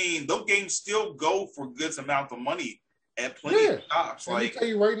lot of. Those games still go for good amount of money at plenty of shops. Let me tell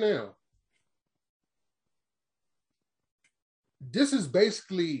you right now, this is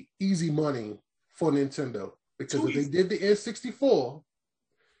basically easy money for Nintendo because if they did the N64.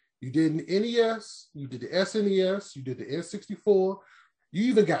 You did an NES, you did the SNES, you did the N64, you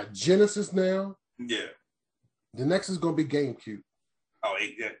even got Genesis now. Yeah. The next is going to be GameCube. Oh,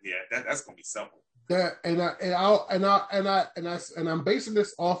 that's going to be simple. That and I'm basing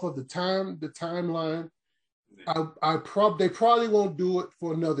this off of the timeline. Yeah. They probably won't do it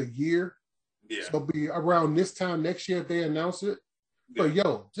for another year. Yeah. So it'll be around this time next year if they announce it. Yeah.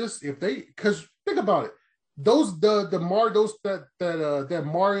 But just if they, because think about it. The Mario, that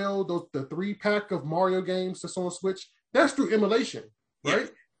Mario, the 3-pack of Mario games that's on Switch, that's through emulation,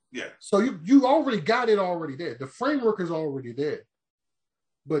 right? Yeah. So you already got it already there. The framework is already there.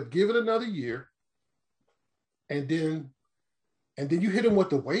 But give it another year, and then you hit them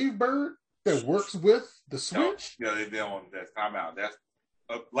with the Wavebird that works with the Switch. No, they don't. That's time out. That's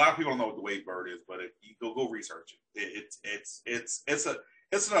a lot of people don't know what the Wavebird is, but you go research it.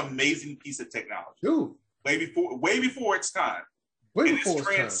 It's an amazing piece of technology, dude. Way before its time. It's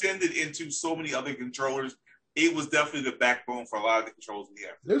transcended into so many other controllers. It was definitely the backbone for a lot of the controls we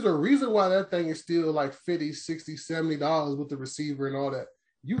have. There's a reason why that thing is still like $50, $60, $70 with the receiver and all that.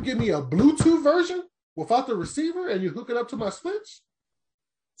 You give me a Bluetooth version without the receiver and you hook it up to my Switch?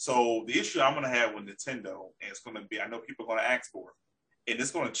 So the issue I'm going to have with Nintendo, and it's going to be, I know people are going to ask for it, and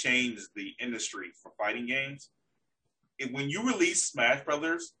it's going to change the industry for fighting games. When you release Smash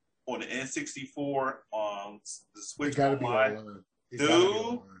Brothers on the N64 on the Switch Online,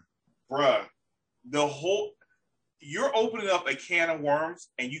 dude, bruh, you're opening up a can of worms,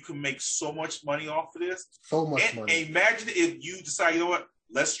 and you can make so much money off of this. So much money. And imagine if you decide, you know what?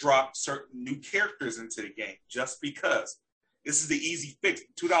 Let's drop certain new characters into the game just because. This is the easy fix.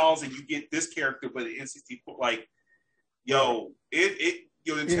 $2 and you get this character, but in N64, like, yo,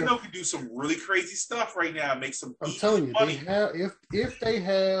 Nintendo can do some really crazy stuff right now. Make some. I'm telling you, money. they have if they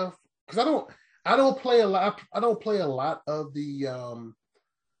have, because I don't play a lot. I don't play a lot of the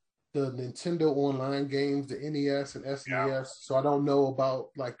Nintendo online games, the NES and SNES. So I don't know about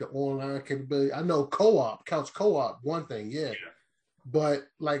like the online capability. I know couch co-op, one thing, yeah. But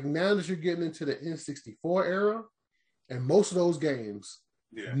like now that you're getting into the N64 era, and most of those games,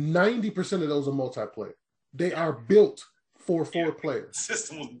 90% of those are multiplayer. They are built for 4 players. The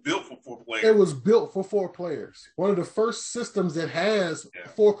system was built for 4 players. It was built for 4 players. One of the first systems that has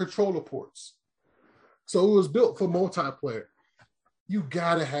 4 controller ports. So it was built for multiplayer. You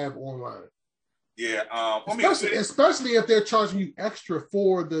gotta have online. Yeah, especially if they're charging you extra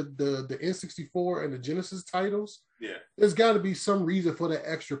for the N64 and the Genesis titles. Yeah, there's got to be some reason for that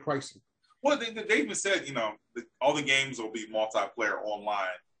extra pricing. Well, they even said, all the games will be multiplayer online.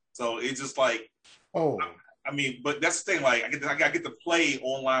 So it's just like, I mean, but that's the thing. Like, I get to play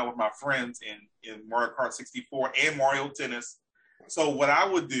online with my friends in Mario Kart 64 and Mario Tennis. So what I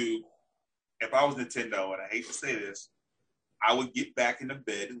would do if I was Nintendo, and I hate to say this, I would get back into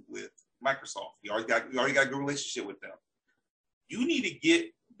bed with Microsoft. You already got a good relationship with them. You need to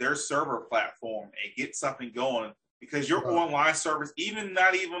get their server platform and get something going, because your online service,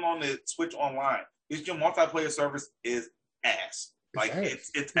 not even on the Switch Online, your multiplayer service is ass. Like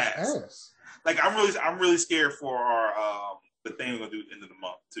it's ass. Like I'm really scared for our the thing we're gonna do at the end of the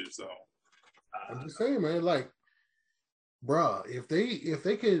month too. So I'm just saying, man, like, bruh, if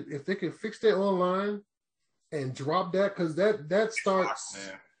they could fix that online and drop that, because that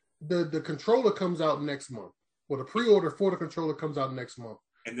starts the controller comes out next month. Well, the pre-order for the controller comes out next month.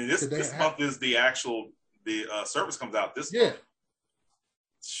 And then this month is the actual service comes out this month.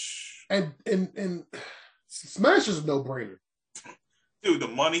 And Smash is a no-brainer. Dude, the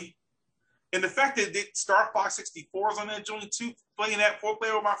money. And the fact that Star Fox 64 is on that joint too, playing that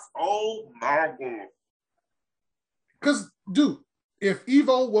 4-player with my god. Because, dude, if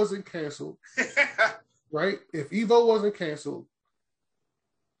Evo wasn't canceled, right? If Evo wasn't canceled,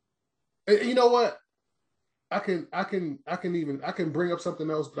 and you know what? I can bring up something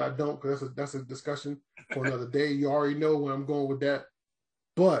else, but I don't, because that's a discussion for another day. You already know where I'm going with that.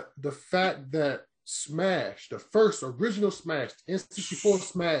 But the fact that Smash, the first original Smash, N64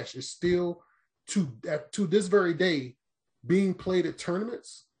 Smash, is still to this very day being played at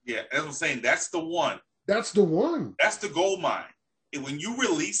tournaments. Yeah, as I'm saying, that's the one. That's the one. That's the gold mine. And when you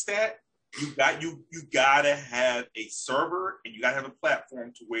release that, you gotta have a server and you gotta have a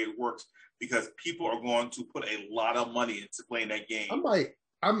platform to where it works, because people are going to put a lot of money into playing that game. I'm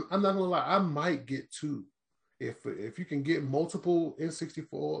not gonna lie, I might get 2. If you can get multiple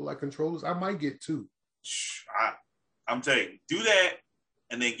N64 like controllers, I might get 2. I'm telling you, do that,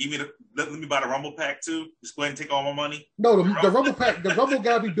 and then let me buy the Rumble Pack too. Just go ahead and take all my money. No, the Rumble Pack, the Rumble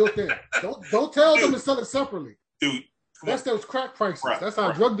gotta be built in. Don't tell them to sell it separately, dude. That's those crack prices. That's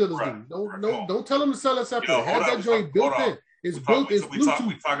how drug dealers do. Don't tell them to sell it separately. Have that joint built in. It's built. It's Bluetooth.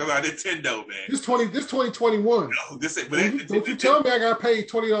 We talk about Nintendo, man. This 2021. No, don't you tell me I got paid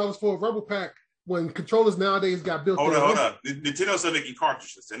 $20 for a Rumble Pack when controllers nowadays got built. Hold on. Nintendo's not making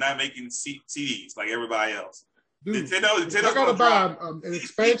cartridges. They're not making CDs like everybody else. Dude, Nintendo. I gotta buy an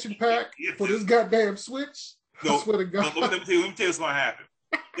expansion pack for this goddamn Switch. No, I swear to God. Let me tell you what's gonna happen.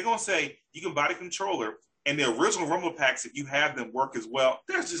 They're gonna say you can buy the controller and the original Rumble Packs, if you have them, work as well.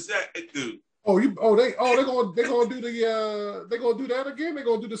 That's just that, dude. They're gonna do that again. They're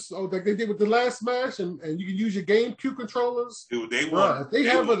gonna do this like they did with the last Smash, and you can use your GameCube controllers. Dude, they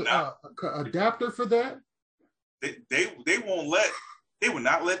have an adapter for that. They will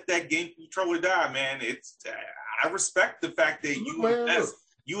not let that game controller die, man. It's I respect the fact that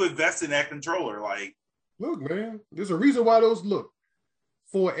you invest in that controller. Like, look, man, there's a reason why those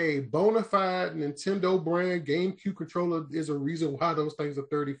for a bona fide Nintendo brand GameCube controller, is a reason why those things are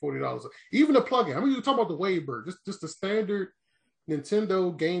 $30, $40. Even the plug-in. I mean, you're talking about the Wavebird, just the standard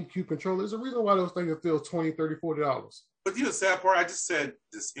Nintendo GameCube controller. There's a reason why those things are still $20, $30, $40. But the sad part, I just said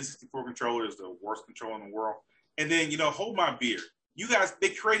this N64 controller is the worst controller in the world. And then, hold my beer. You guys, they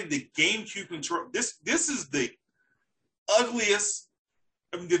created the GameCube controller. This is the ugliest.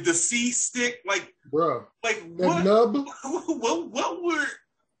 I mean, the C stick, like, bro, like what? Nub.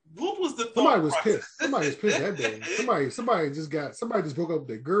 What was the thought? Somebody was pissed. Somebody was pissed that day. Somebody just broke up with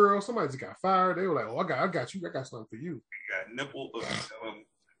their girl. Somebody just got fired. They were like, "Oh, I got you. I got something for you." You got nipple.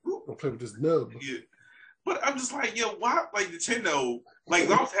 Don't play with this nub. Yeah. But I'm just like, yo, why? Like Nintendo, like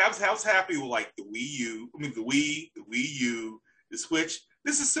I was happy with like the Wii U. I mean, the Wii U, the Switch.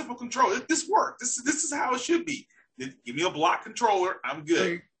 This is simple control. This worked. This is how it should be. Give me a block controller. I'm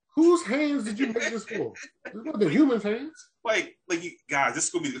good. Like, whose hands did you make this for? This was the human's hands. Like you guys, this is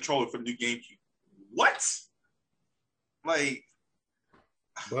gonna be the controller for the new GameCube. What? Like,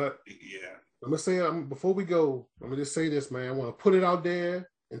 but yeah. I'm gonna say before we go, I'm gonna just say this, man. I want to put it out there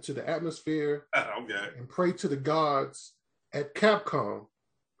into the atmosphere, okay, and pray to the gods at Capcom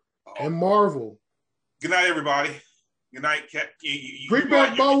and Marvel. Good night, everybody. Good night, Cap. Bring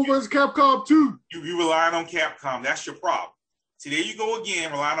back Marvel vs. Capcom 2. You relying on Capcom. That's your problem. See, there you go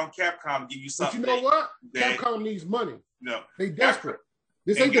again, relying on Capcom to give you something. But you know what? Capcom needs money. No. They desperate.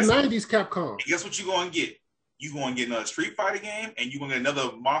 This ain't the 90s Capcom. And guess what you're going to get? You're going to get another Street Fighter game, and you're going to get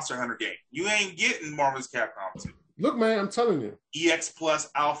another Monster Hunter game. You ain't getting Marvel vs. Capcom 2. Look, man, I'm telling you. EX Plus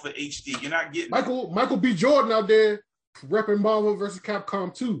Alpha HD. You're not getting Michael B. Jordan out there repping Marvel vs.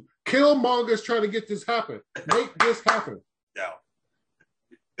 Capcom 2. Killmonger's trying to get this happen. Make this happen. No.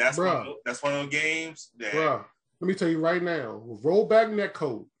 That's one of those games that... Bruh, let me tell you right now. Roll back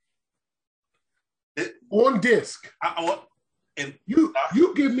netcode. On disc.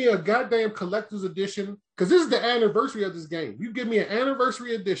 You give me a goddamn collector's edition, because this is the anniversary of this game. You give me an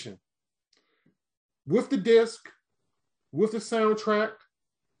anniversary edition with the disc, with the soundtrack.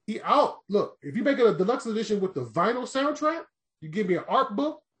 Look, if you make it a deluxe edition with the vinyl soundtrack, you give me an art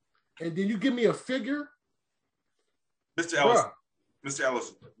book, and then you give me a figure. Mr.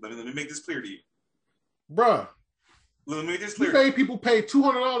 Ellison, let me make this clear to you. Bruh. Let me make this clear. You made people pay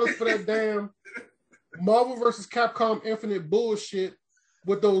 $200 for that damn Marvel vs. Capcom Infinite bullshit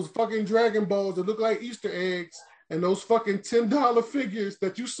with those fucking Dragon Balls that look like Easter eggs and those fucking $10 figures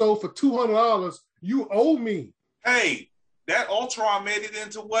that you sold for $200. You owe me. Hey, that Ultron made it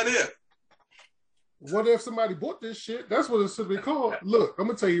into What If. What if somebody bought this shit? That's what it should be called. Look, I'm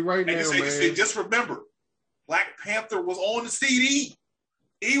gonna tell you right now, man. Just remember, Black Panther was on the CD.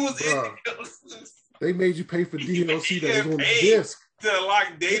 He was in. They made you pay for DLC that was on the disc. To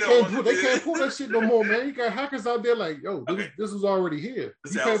lock data they can't pull that shit no more, man. You got hackers out there like, yo, this was already here.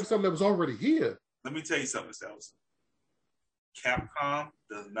 You paid for something that was already here. Let me tell you something, Mr. Ellison. Capcom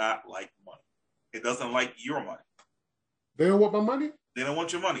does not like money. It doesn't like your money. They don't want my money? They don't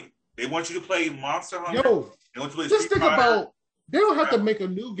want your money. They want you to play Monster Hunter. Yo, just think about, they don't have to make a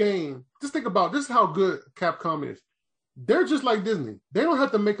new game. Just think about, this is how good Capcom is. They're just like Disney. They don't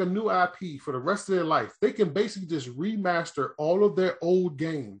have to make a new IP for the rest of their life. They can basically just remaster all of their old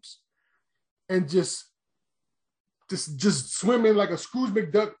games and just swim in like a Scrooge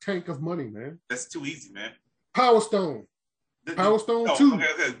McDuck tank of money, man. That's too easy, man. Power Stone. Power Stone 2.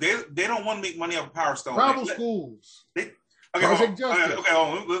 Okay. They don't want to make money off of Power Stone. Rival Schools. Let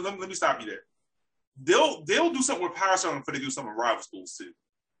me stop you there. They'll do something with Power Stone before they do something with Rival Schools too.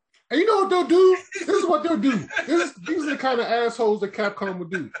 And you know what they'll do? This is what they'll do. These are the kind of assholes that Capcom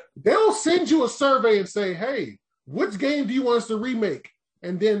would do. They'll send you a survey and say, hey, which game do you want us to remake?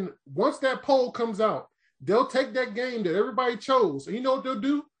 And then once that poll comes out, they'll take that game that everybody chose. And you know what they'll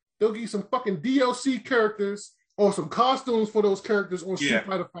do? They'll give you some fucking DLC characters or some costumes for those characters on Street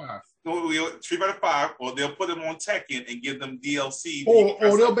Fighter 5. Street Fighter 5, or they'll put them on Tekken and give them DLC.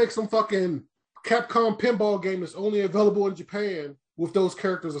 Or they'll make some fucking Capcom pinball game that's only available in Japan with those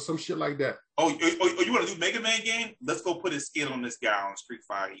characters or some shit like that. Oh, you want to do Mega Man game? Let's go put his skin on this guy on Street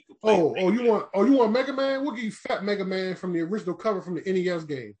Fighter. You want Mega Man? We'll give you Fat Mega Man from the original cover from the NES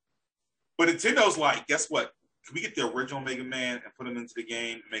game. But Nintendo's like, guess what? Can we get the original Mega Man and put him into the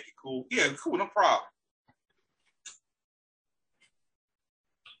game and make it cool? Yeah, cool, no problem.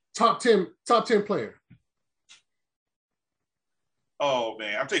 Top 10 player. Oh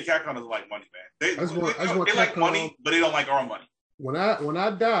man, I'm telling you, Capcom doesn't like money, man. They like Capcom, money, but they don't like our money. When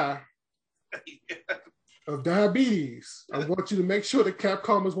I die of diabetes, I want you to make sure that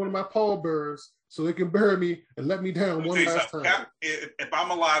Capcom is one of my pallbearers so they can bury me and let me down one last time. If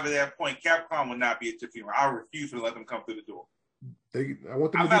I'm alive at that point, Capcom will not be at your funeral. I refuse to let them come through the door. I'm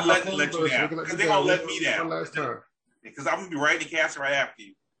not letting them let you down because they're gonna let me down one last time. Because I'm gonna be right in the casket right after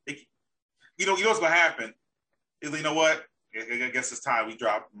you. You know what's gonna happen? Is, you know what? I guess it's time we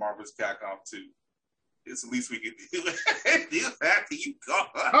drop Marvel's Capcom 2. It's the least we can do. After you go.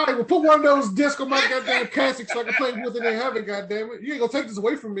 All right, well, put one of those discs on my goddamn casket so I can play with it in heaven, goddammit. You ain't gonna take this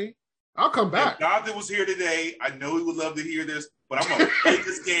away from me. I'll come back. If Jonathan was here today, I know he would love to hear this, but I'm gonna play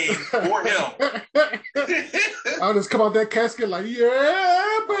this game for him. I'll just come out that casket like,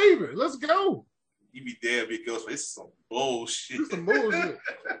 yeah, baby, let's go. You be dead, big ghost. It's some bullshit. It's some bullshit.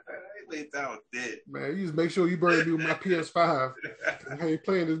 PlayStation dead. Man, you just make sure you burn me with my PS5. I ain't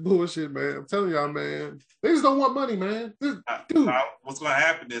playing this bullshit, man. I'm telling y'all, man. They just don't want money, man. Dude. What's going to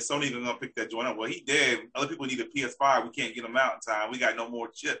happen is Sony going to pick that joint up. Well, he did. Other people need a PS5. We can't get them out in time. We got no more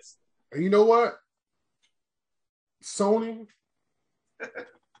chips. And you know what? Sony,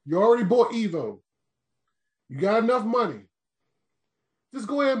 you already bought Evo. You got enough money. Just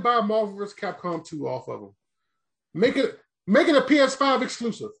go ahead and buy Marvel vs. Capcom 2 off of them. Make it a PS5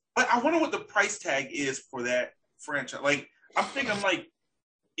 exclusive. But I wonder what the price tag is for that franchise. Like, I'm thinking, like,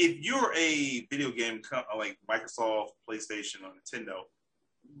 if you're a video game company like Microsoft, PlayStation, or Nintendo,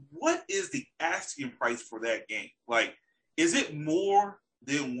 what is the asking price for that game? Like, is it more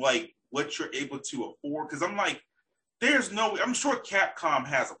than like what you're able to afford? Because I'm like, I'm sure Capcom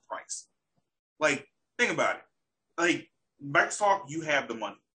has a price. Like, think about it. Like, Microsoft, you have the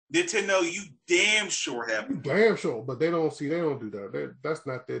money. Nintendo, you damn sure have the money. Damn sure, but they don't do that. That's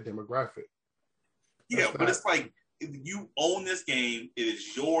not their demographic. But it's like, if you own this game, it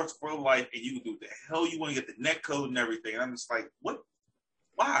is yours for life, and you can do what the hell you want to get the net code and everything. And I'm just like, what?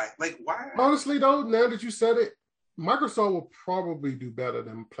 Why? Like, why? Honestly, though, now that you said it, Microsoft will probably do better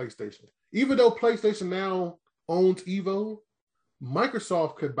than PlayStation. Even though PlayStation now owns Evo,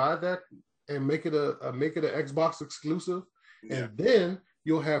 Microsoft could buy that and make it an Xbox exclusive, and then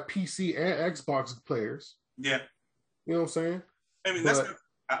you'll have PC and Xbox players. Yeah, you know what I'm saying. I mean, that's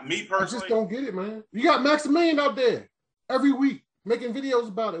me personally. I just don't get it, man. You got Maximilian out there every week making videos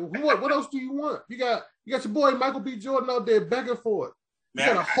about it. What else do you want? You got your boy Michael B. Jordan out there begging for it. You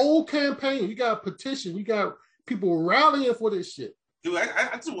got a whole campaign. You got a petition. You got people rallying for this shit. Dude,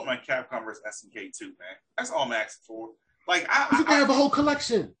 I just want my Capcom vs. SNK too, man. That's all I'm asking for. Like, you can have a whole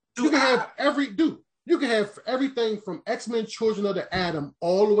collection. Dude, you can have you can have everything from X-Men Children of the Atom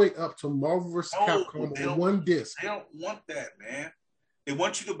all the way up to Marvel vs. Capcom on one disc. They don't want that, man. They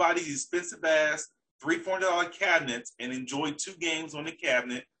want you to buy these expensive ass $300-$400 cabinets and enjoy 2 games on the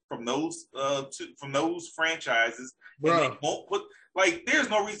cabinet from those franchises. Bro. And they won't put, like, there's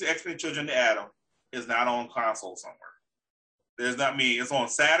no reason X-Men Children of the Atom is not on console somewhere. There's not me. It's on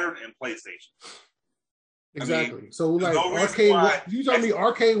Saturn and PlayStation. Exactly. I mean, so like arcade, you tell me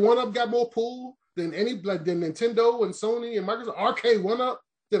Arcade 1-Up got more pull than Nintendo and Sony and Microsoft. Arcade 1-Up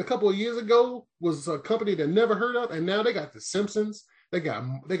that a couple of years ago was a company that never heard of, and now they got The Simpsons. They got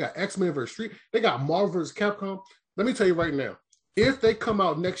X-Men vs. Street. They got Marvel vs. Capcom. Let me tell you right now, if they come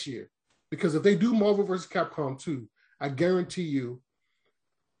out next year, because if they do Marvel vs. Capcom 2, I guarantee you,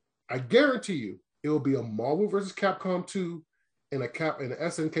 it will be a Marvel vs. Capcom 2 and a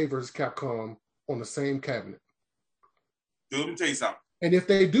SNK vs. Capcom on the same cabinet. Dude, let me tell you something. And if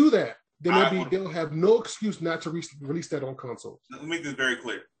they do that, then they'll have no excuse not to release that on consoles. Let me make this very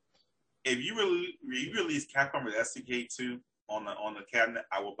clear. If you release Capcom vs. SNK 2 on the cabinet,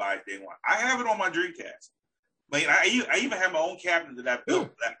 I will buy it day one. I have it on my Dreamcast. Like, I even have my own cabinet that I built,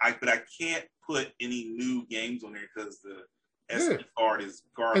 but I can't put any new games on there because the SD card is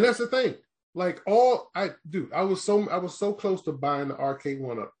garbage. And that's the thing. Like I was so close to buying the Arcade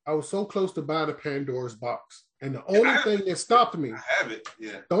 1-Up. I was so close to buying the Pandora's Box. And the only thing that stopped me, I have it.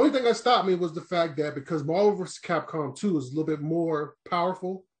 Yeah. The only thing that stopped me was the fact that because Marvel vs. Capcom 2 is a little bit more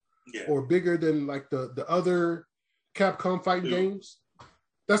powerful or bigger than like the other Capcom fighting games.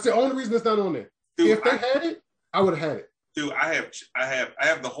 That's the only reason it's not on there. Dude, if they had it, I would have had it. Dude, I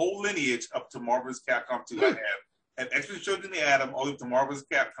have the whole lineage up to Marvel vs. Capcom 2. I have X-Men Children of the Atom all the way to Marvel vs.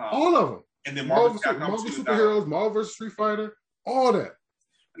 Capcom. All of them. And then Marvel Superheroes, Marvel vs. Street Fighter, all that.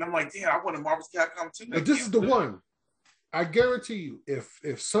 And I'm like, damn, I wanted Marvel vs. Capcom 2. But this is the one. I guarantee you,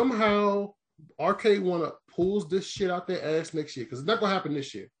 if somehow Arcade 1-Up pulls this shit out their ass next year, because it's not going to happen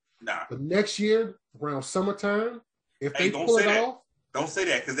this year. Nah. But next year, around summertime, if they pull it off. Don't say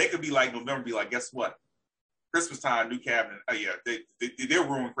that, because they could be like November, be like, guess what? Christmas time, new cabinet. Oh, yeah, they'll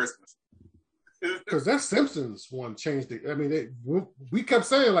ruin Christmas. Because that Simpsons one changed it. I mean, we kept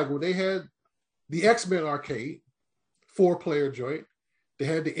saying, like, when they had the X-Men arcade, 4-player joint, they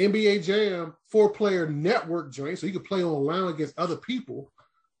had the NBA Jam 4-player network joint, so you could play online against other people.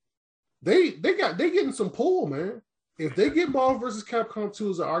 They getting some pull, man. If they get Marvel vs. Capcom 2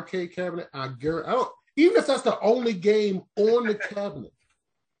 as an arcade cabinet, I guarantee. Even if that's the only game on the cabinet.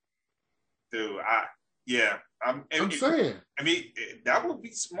 Dude, I'm saying. I mean, that would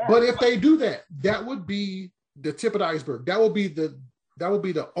be smart. But if they do that, that would be the tip of the iceberg. That would be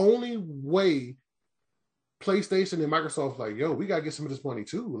the only way PlayStation and Microsoft like, yo, we gotta get some of this money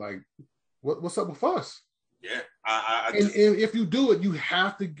too. Like, what's up with us? Yeah, and if you do it, you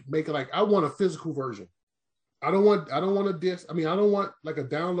have to make it like, I want a physical version. I don't want a disc. I mean, I don't want like a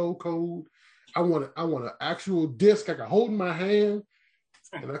download code. I want an actual disc I can hold in my hand.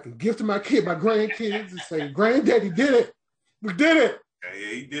 and I can give to my grandkids, and say, "Granddaddy did it. We did it." Yeah,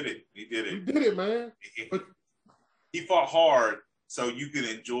 he did it. He did it. We did it, man. But he fought hard so you could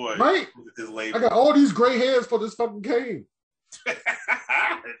enjoy his labor. I got all these gray hairs for this fucking game.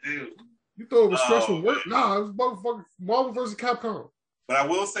 Dude. You thought it was stressful work? Nah, it was motherfucking Marvel vs. Capcom. But I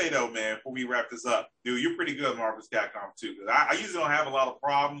will say though, man, before we wrap this up, dude, you're pretty good at Marvel vs. Capcom too. Because I usually don't have a lot of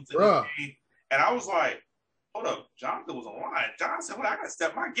problems in this game. And I was like, hold up, Jonathan was online. Jonathan said, well, I gotta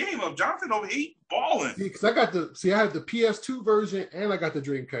step my game up. Jonathan over here balling. See, because I had the PS2 version and I got the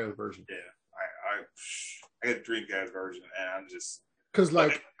Dreamcast version. Yeah, I got the Dreamcast version, and I'm just because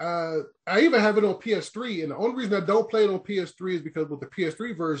I even have it on PS3, and the only reason I don't play it on PS3 is because with the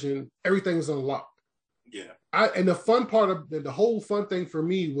PS3 version, everything's unlocked. Yeah. And the fun part of the whole fun thing for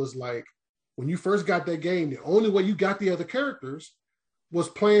me was like when you first got that game, the only way you got the other characters was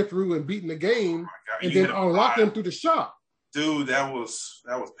playing through and beating the game and then unlock them through the shop. Dude, that was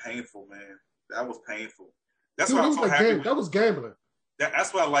painful, man. That was painful. That's Dude, why I'm so happy. That was gambling.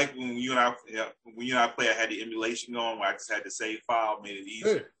 That's what I like when you and I play. I had the emulation going where I just had the save file, made it easy.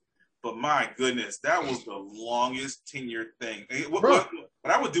 Yeah. But my goodness, that was the longest tenured thing. What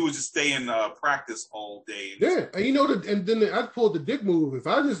I would do is just stay in practice all day. And then I pulled the dick move. If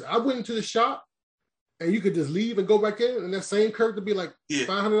I went into the shop and you could just leave and go back in, and that same character be like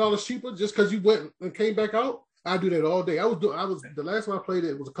 $500 cheaper just because you went and came back out, I do that all day. I was the last time I played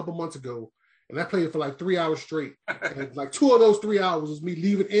it was a couple months ago. And I played it for like 3 hours straight. And like 2 of those 3 hours was me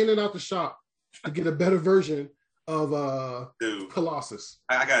leaving in and out the shop to get a better version of Colossus.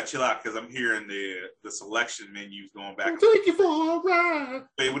 I gotta chill out because I'm hearing the selection menus going back. Thank you for all right.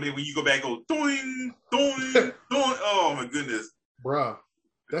 When you go back, go doing, doing, doing. Oh my goodness, bruh,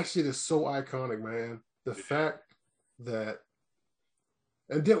 that shit is so iconic, man. The fact that,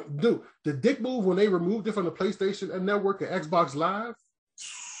 and then, dude, the dick move when they removed it from the PlayStation and Network and Xbox Live.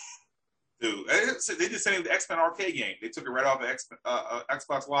 Dude, they just sent the X-Men arcade game. They took it right off of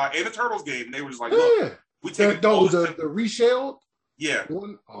Xbox Live and the Turtles game. And they were just like, look, we take it. The reshelled? Yeah.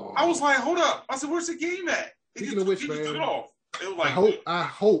 I was like, hold up. I said, where's the game at? Speaking of which, man, took it off. It was like, I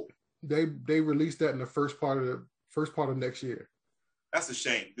hope they release that in the first part of next year. That's a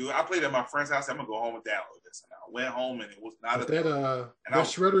shame, dude. I played at my friend's house. I'm gonna go home and download this. And I went home and it was not that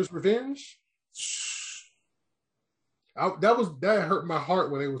Shredder's Revenge. That hurt my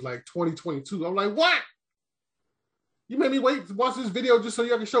heart when it was like 2022. I'm like, what? You made me wait to watch this video just so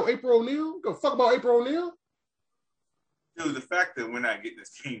y'all can show April O'Neil? Go fuck about April O'Neil? Dude, the fact that we're not getting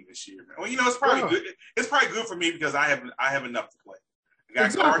this game this year, man. Well, it's probably good. It's probably good for me because I have enough to play.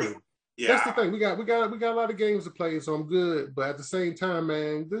 Exactly. That's the thing. We got a lot of games to play, so I'm good. But at the same time,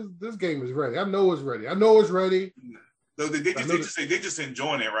 man, this game is ready. I know it's ready. They just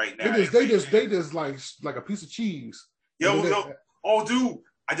enjoying it right now. They just like a piece of cheese. Oh, dude,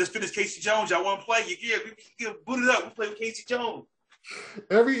 I just finished Casey Jones. Y'all want to play? Yeah, boot it up. We play with Casey Jones.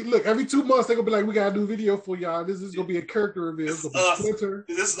 Every 2 months they're gonna be like, we gotta do a video for y'all. This is gonna be a character reveal. This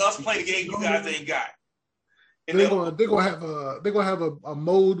is us playing the game you guys ain't got. And they're gonna have a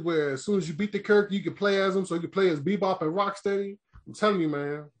mode where as soon as you beat the character, you can play as them. So you can play as Bebop and Rocksteady. I'm telling you,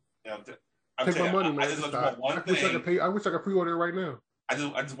 man. Take my money, man. I wish I could pre-order it right now. I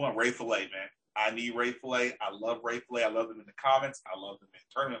just want Ray Fillet, man. I need Ray Fillet. I love Ray Fillet. I love them in the comments. I love them in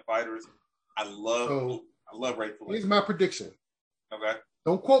tournament fighters. I love Ray Fillet. Here's my prediction. Okay.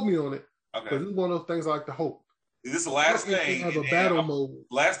 Don't quote me on it. Okay. But this is one of those things I like to hope. This is the last thing. Have a battle mode.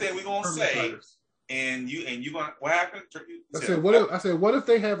 Last thing we're gonna say. Fighters. And you gonna what happened? I said what if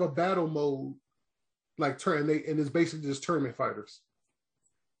they have a battle mode like and it's basically just tournament fighters.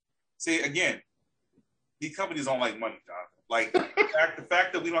 See, again, these companies don't like money, Jonathan. Like the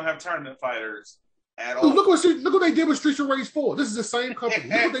fact that we don't have tournament fighters at all. Look what they did with Streets of Rage 4. This is the same company.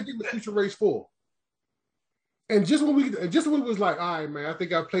 Look what they did with Streets of Rage 4. And just when it was like, all right, man, I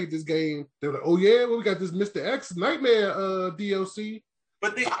think I played this game. They were like, oh yeah, well, we got this Mr. X Nightmare DLC.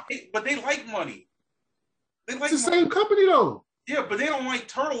 But they like money. It's the same company though. Yeah, but they don't like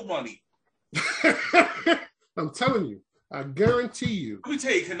turtle money. I'm telling you. I guarantee you. Let me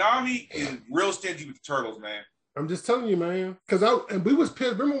tell you, Konami is real stingy with the turtles, man. I'm just telling you, man. And we was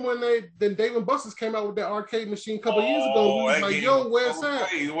pissed. Remember when Dave and Buster's came out with that arcade machine a couple years ago? We was like, yo, where's that?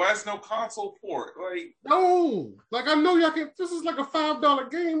 Why there's no console port? Like, no. Like, I know y'all can. This is like a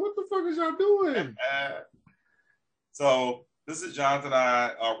 $5 game. What the fuck is y'all doing? So, this is Jonathan and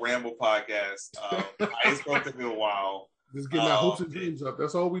I, our Ramble podcast. I spoke to you a while. Just getting our hopes and dreams up.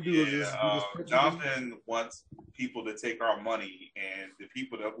 That's all we do. Jonathan wants people to take our money, and the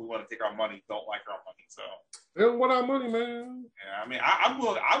people that we want to take our money don't like our money. So they don't want our money, man. Yeah, I mean,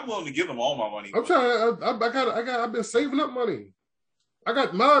 I'm willing to give them all my money. I'm trying. I've been saving up money. I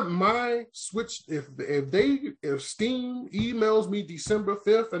got my Switch. If Steam emails me December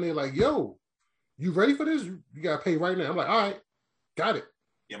 5th and they're like, "Yo, you ready for this? You gotta pay right now." I'm like, "All right, got it."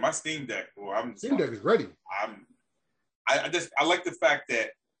 Yeah, my Steam Deck. Well, Steam Deck is ready. I like the fact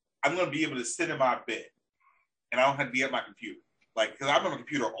that I'm gonna be able to sit in my bed and I don't have to be at my computer. Like, because I'm on my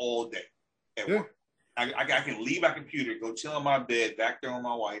computer all day at work. I can leave my computer, go chill in my bed back there on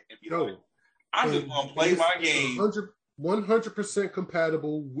my wife, and be like, I'm just gonna play my game. 100%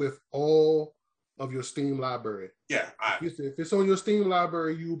 compatible with all of your Steam library. Yeah, if it's on your Steam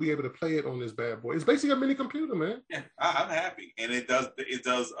library, you will be able to play it on this bad boy. It's basically a mini computer, man. Yeah, I'm happy, and it does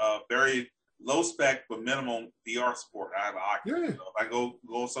very low spec but minimum VR support. I have an Oculus. Yeah. So if I go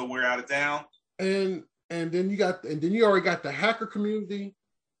somewhere out of town, and then you already got the hacker community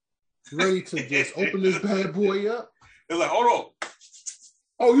ready to just open this bad boy up. They're like, hold on.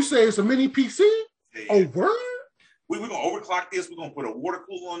 Oh, you say it's a mini PC? Yeah. Oh, word? We're gonna overclock this. We're gonna put a water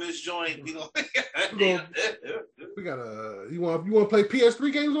cooler on this joint. You want to play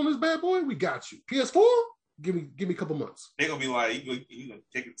PS3 games on this bad boy? We got you. PS4? Give me a couple months. They're gonna be like, you gonna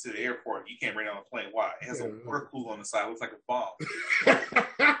take it to the airport. You can't bring it on a plane. Why? It has a water cooler on the side. It looks like a bomb.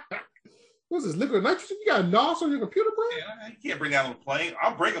 What's this, liquid nitrogen? You got NOS on your computer, bro? Yeah, you can't bring that on the plane.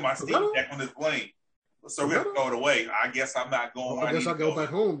 I'm bringing my Steam Deck on this plane. So we're gonna throw it away. I guess I'm not going. I guess I go back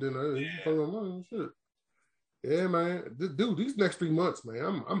home then. Shit. Yeah, man. Dude, these next 3 months,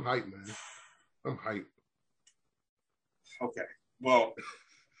 man, I'm hyped, man. I'm hyped. Okay. Well,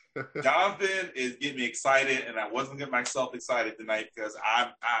 Jonathan is getting me excited, and I wasn't getting myself excited tonight because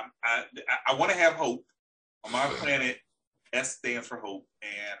I want to have hope on my planet. S stands for hope,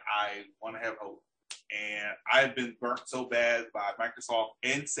 and I want to have hope. And I've been burnt so bad by Microsoft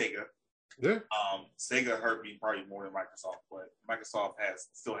and Sega. Yeah. Sega hurt me probably more than Microsoft, but Microsoft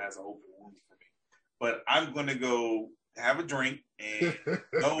still has an open wound for me. But I'm going to go have a drink and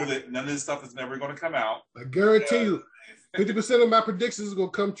know that none of this stuff is never going to come out. I guarantee you, 50% of my predictions are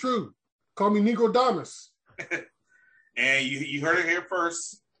going to come true. Call me Negro Damas. And you heard it here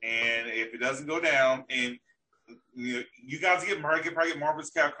first. And if it doesn't go down, and you guys probably get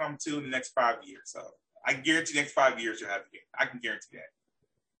Marvel's Capcom 2 in the next 5 years. So I guarantee the next 5 years you'll have the game. I can guarantee that.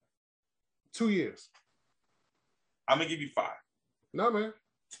 2 years. I'm gonna give you 5. No, man.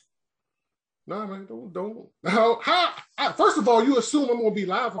 Don't. First of all, you assume I'm gonna be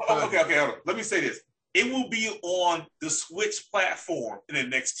live for 5 years. Okay, hold on. Let me say this. It will be on the Switch platform in the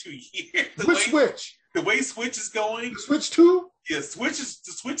next 2 years. Switch? The way Switch is going. The Switch 2? Yeah, the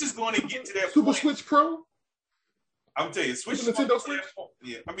Switch is going to get to that Super point. Switch Pro? I'm telling you, Switch is Nintendo Switch?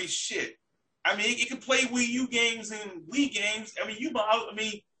 Yeah, I mean, shit. I mean, it can play Wii U games and Wii games. I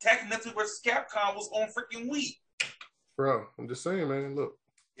mean, Tekken Netflix versus Capcom was on freaking Wii. Bro, I'm just saying, man. Look.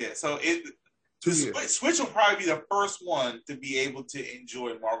 Yeah, so Switch will probably be the first one to be able to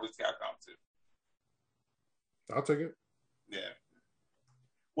enjoy Marvel's Capcom 2. I'll take it. Yeah.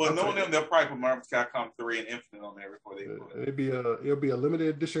 Well, knowing them, they'll probably put Marvel's Capcom 3 and Infinite on there before they put it. It'll be a limited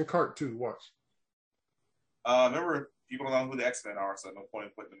edition cart too. Watch. Remember, people don't know who the X-Men are, so no point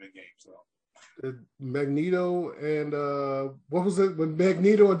in putting them in games. So. Magneto and what was it when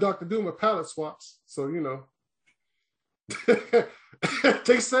Magneto and Dr. Doom are palette swaps? So you know,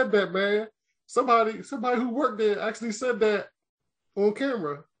 they said that, man. Somebody who worked there actually said that on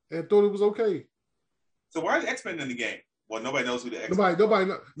camera and thought it was okay. So why are the X-Men in the game? Well, nobody knows who the X-Men.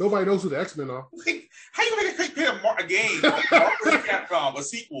 Nobody knows who the X-Men are. How you gonna create a game, Marvel Capcom, a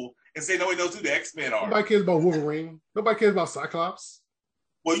sequel, and say nobody knows who the X-Men are? Nobody cares about Wolverine. Nobody cares about Cyclops.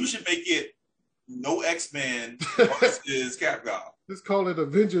 Well, you should make it no X-Men versus Capcom. Just call it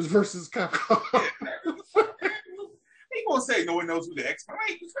Avengers versus Capcom. How you gonna say no one knows who the X-Men are?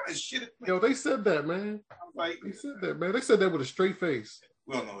 You kind of shit. Yo, they said that, man. They said that, man. They said that with a straight face.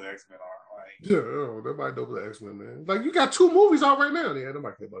 We don't know who the X-Men are. Yeah, nobody knows the X-Men, man. Like, you got 2 movies out right now. Yeah,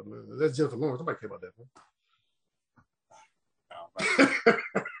 nobody care about that. That's Jennifer Lawrence. Nobody care about that, man.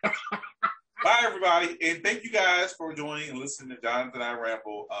 Bye, everybody. And thank you guys for joining and listening to Jonathan and I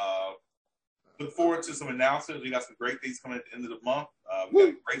ramble. Look forward to some announcements. We got some great things coming at the end of the month. We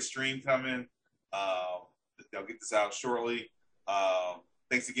got a great stream coming. They'll get this out shortly.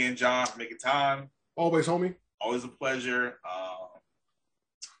 Thanks again, John, for making time. Always, homie. Always a pleasure.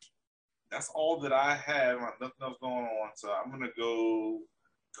 That's all that I have. Nothing else going on. So I'm going to go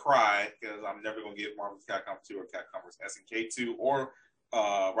cry because I'm never going to get Marvel's Capcom 2 or Capcom vs. SNK 2 or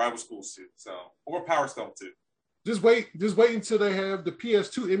Rival Schools 2. So, or Power Stone 2. Just wait until they have the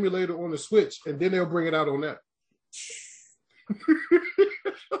PS2 emulator on the Switch, and then they'll bring it out on that.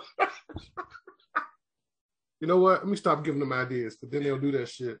 You know what? Let me stop giving them ideas, but then they'll do that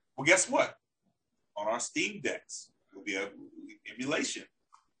shit. Well, guess what? On our Steam decks, it'll be emulation.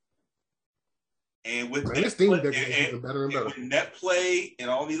 And with Man, this Steam Deck is getting better and better. With NetPlay and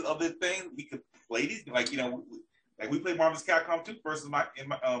all these other things, we could play these. Like, you know, like we play Marvel's Capcom 2 versus on my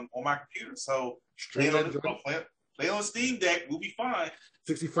computer. So play on Steam Deck, we'll be fine.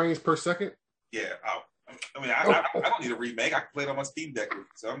 60 frames per second. Yeah, I don't need a remake. I can play it on my Steam Deck,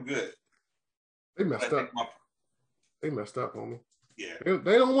 so I'm good. They messed up. They messed up on me. Yeah,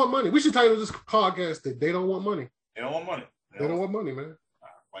 they don't want money. We should title this podcast that they don't want money. They don't want money. They don't want money, man.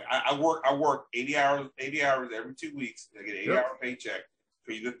 Like I work 80 hours every 2 weeks. I get an 8-hour paycheck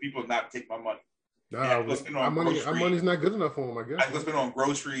for you people not take my money. Nah, our money's not good enough for them, I guess. I can spend on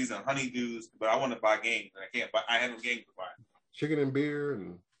groceries and honeydews, but I want to buy games and I can't. But I have no games to buy. Chicken and beer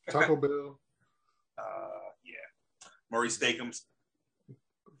and Taco Bell. Yeah, Murray Steakums.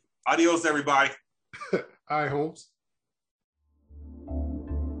 Adios, everybody. All right, Holmes.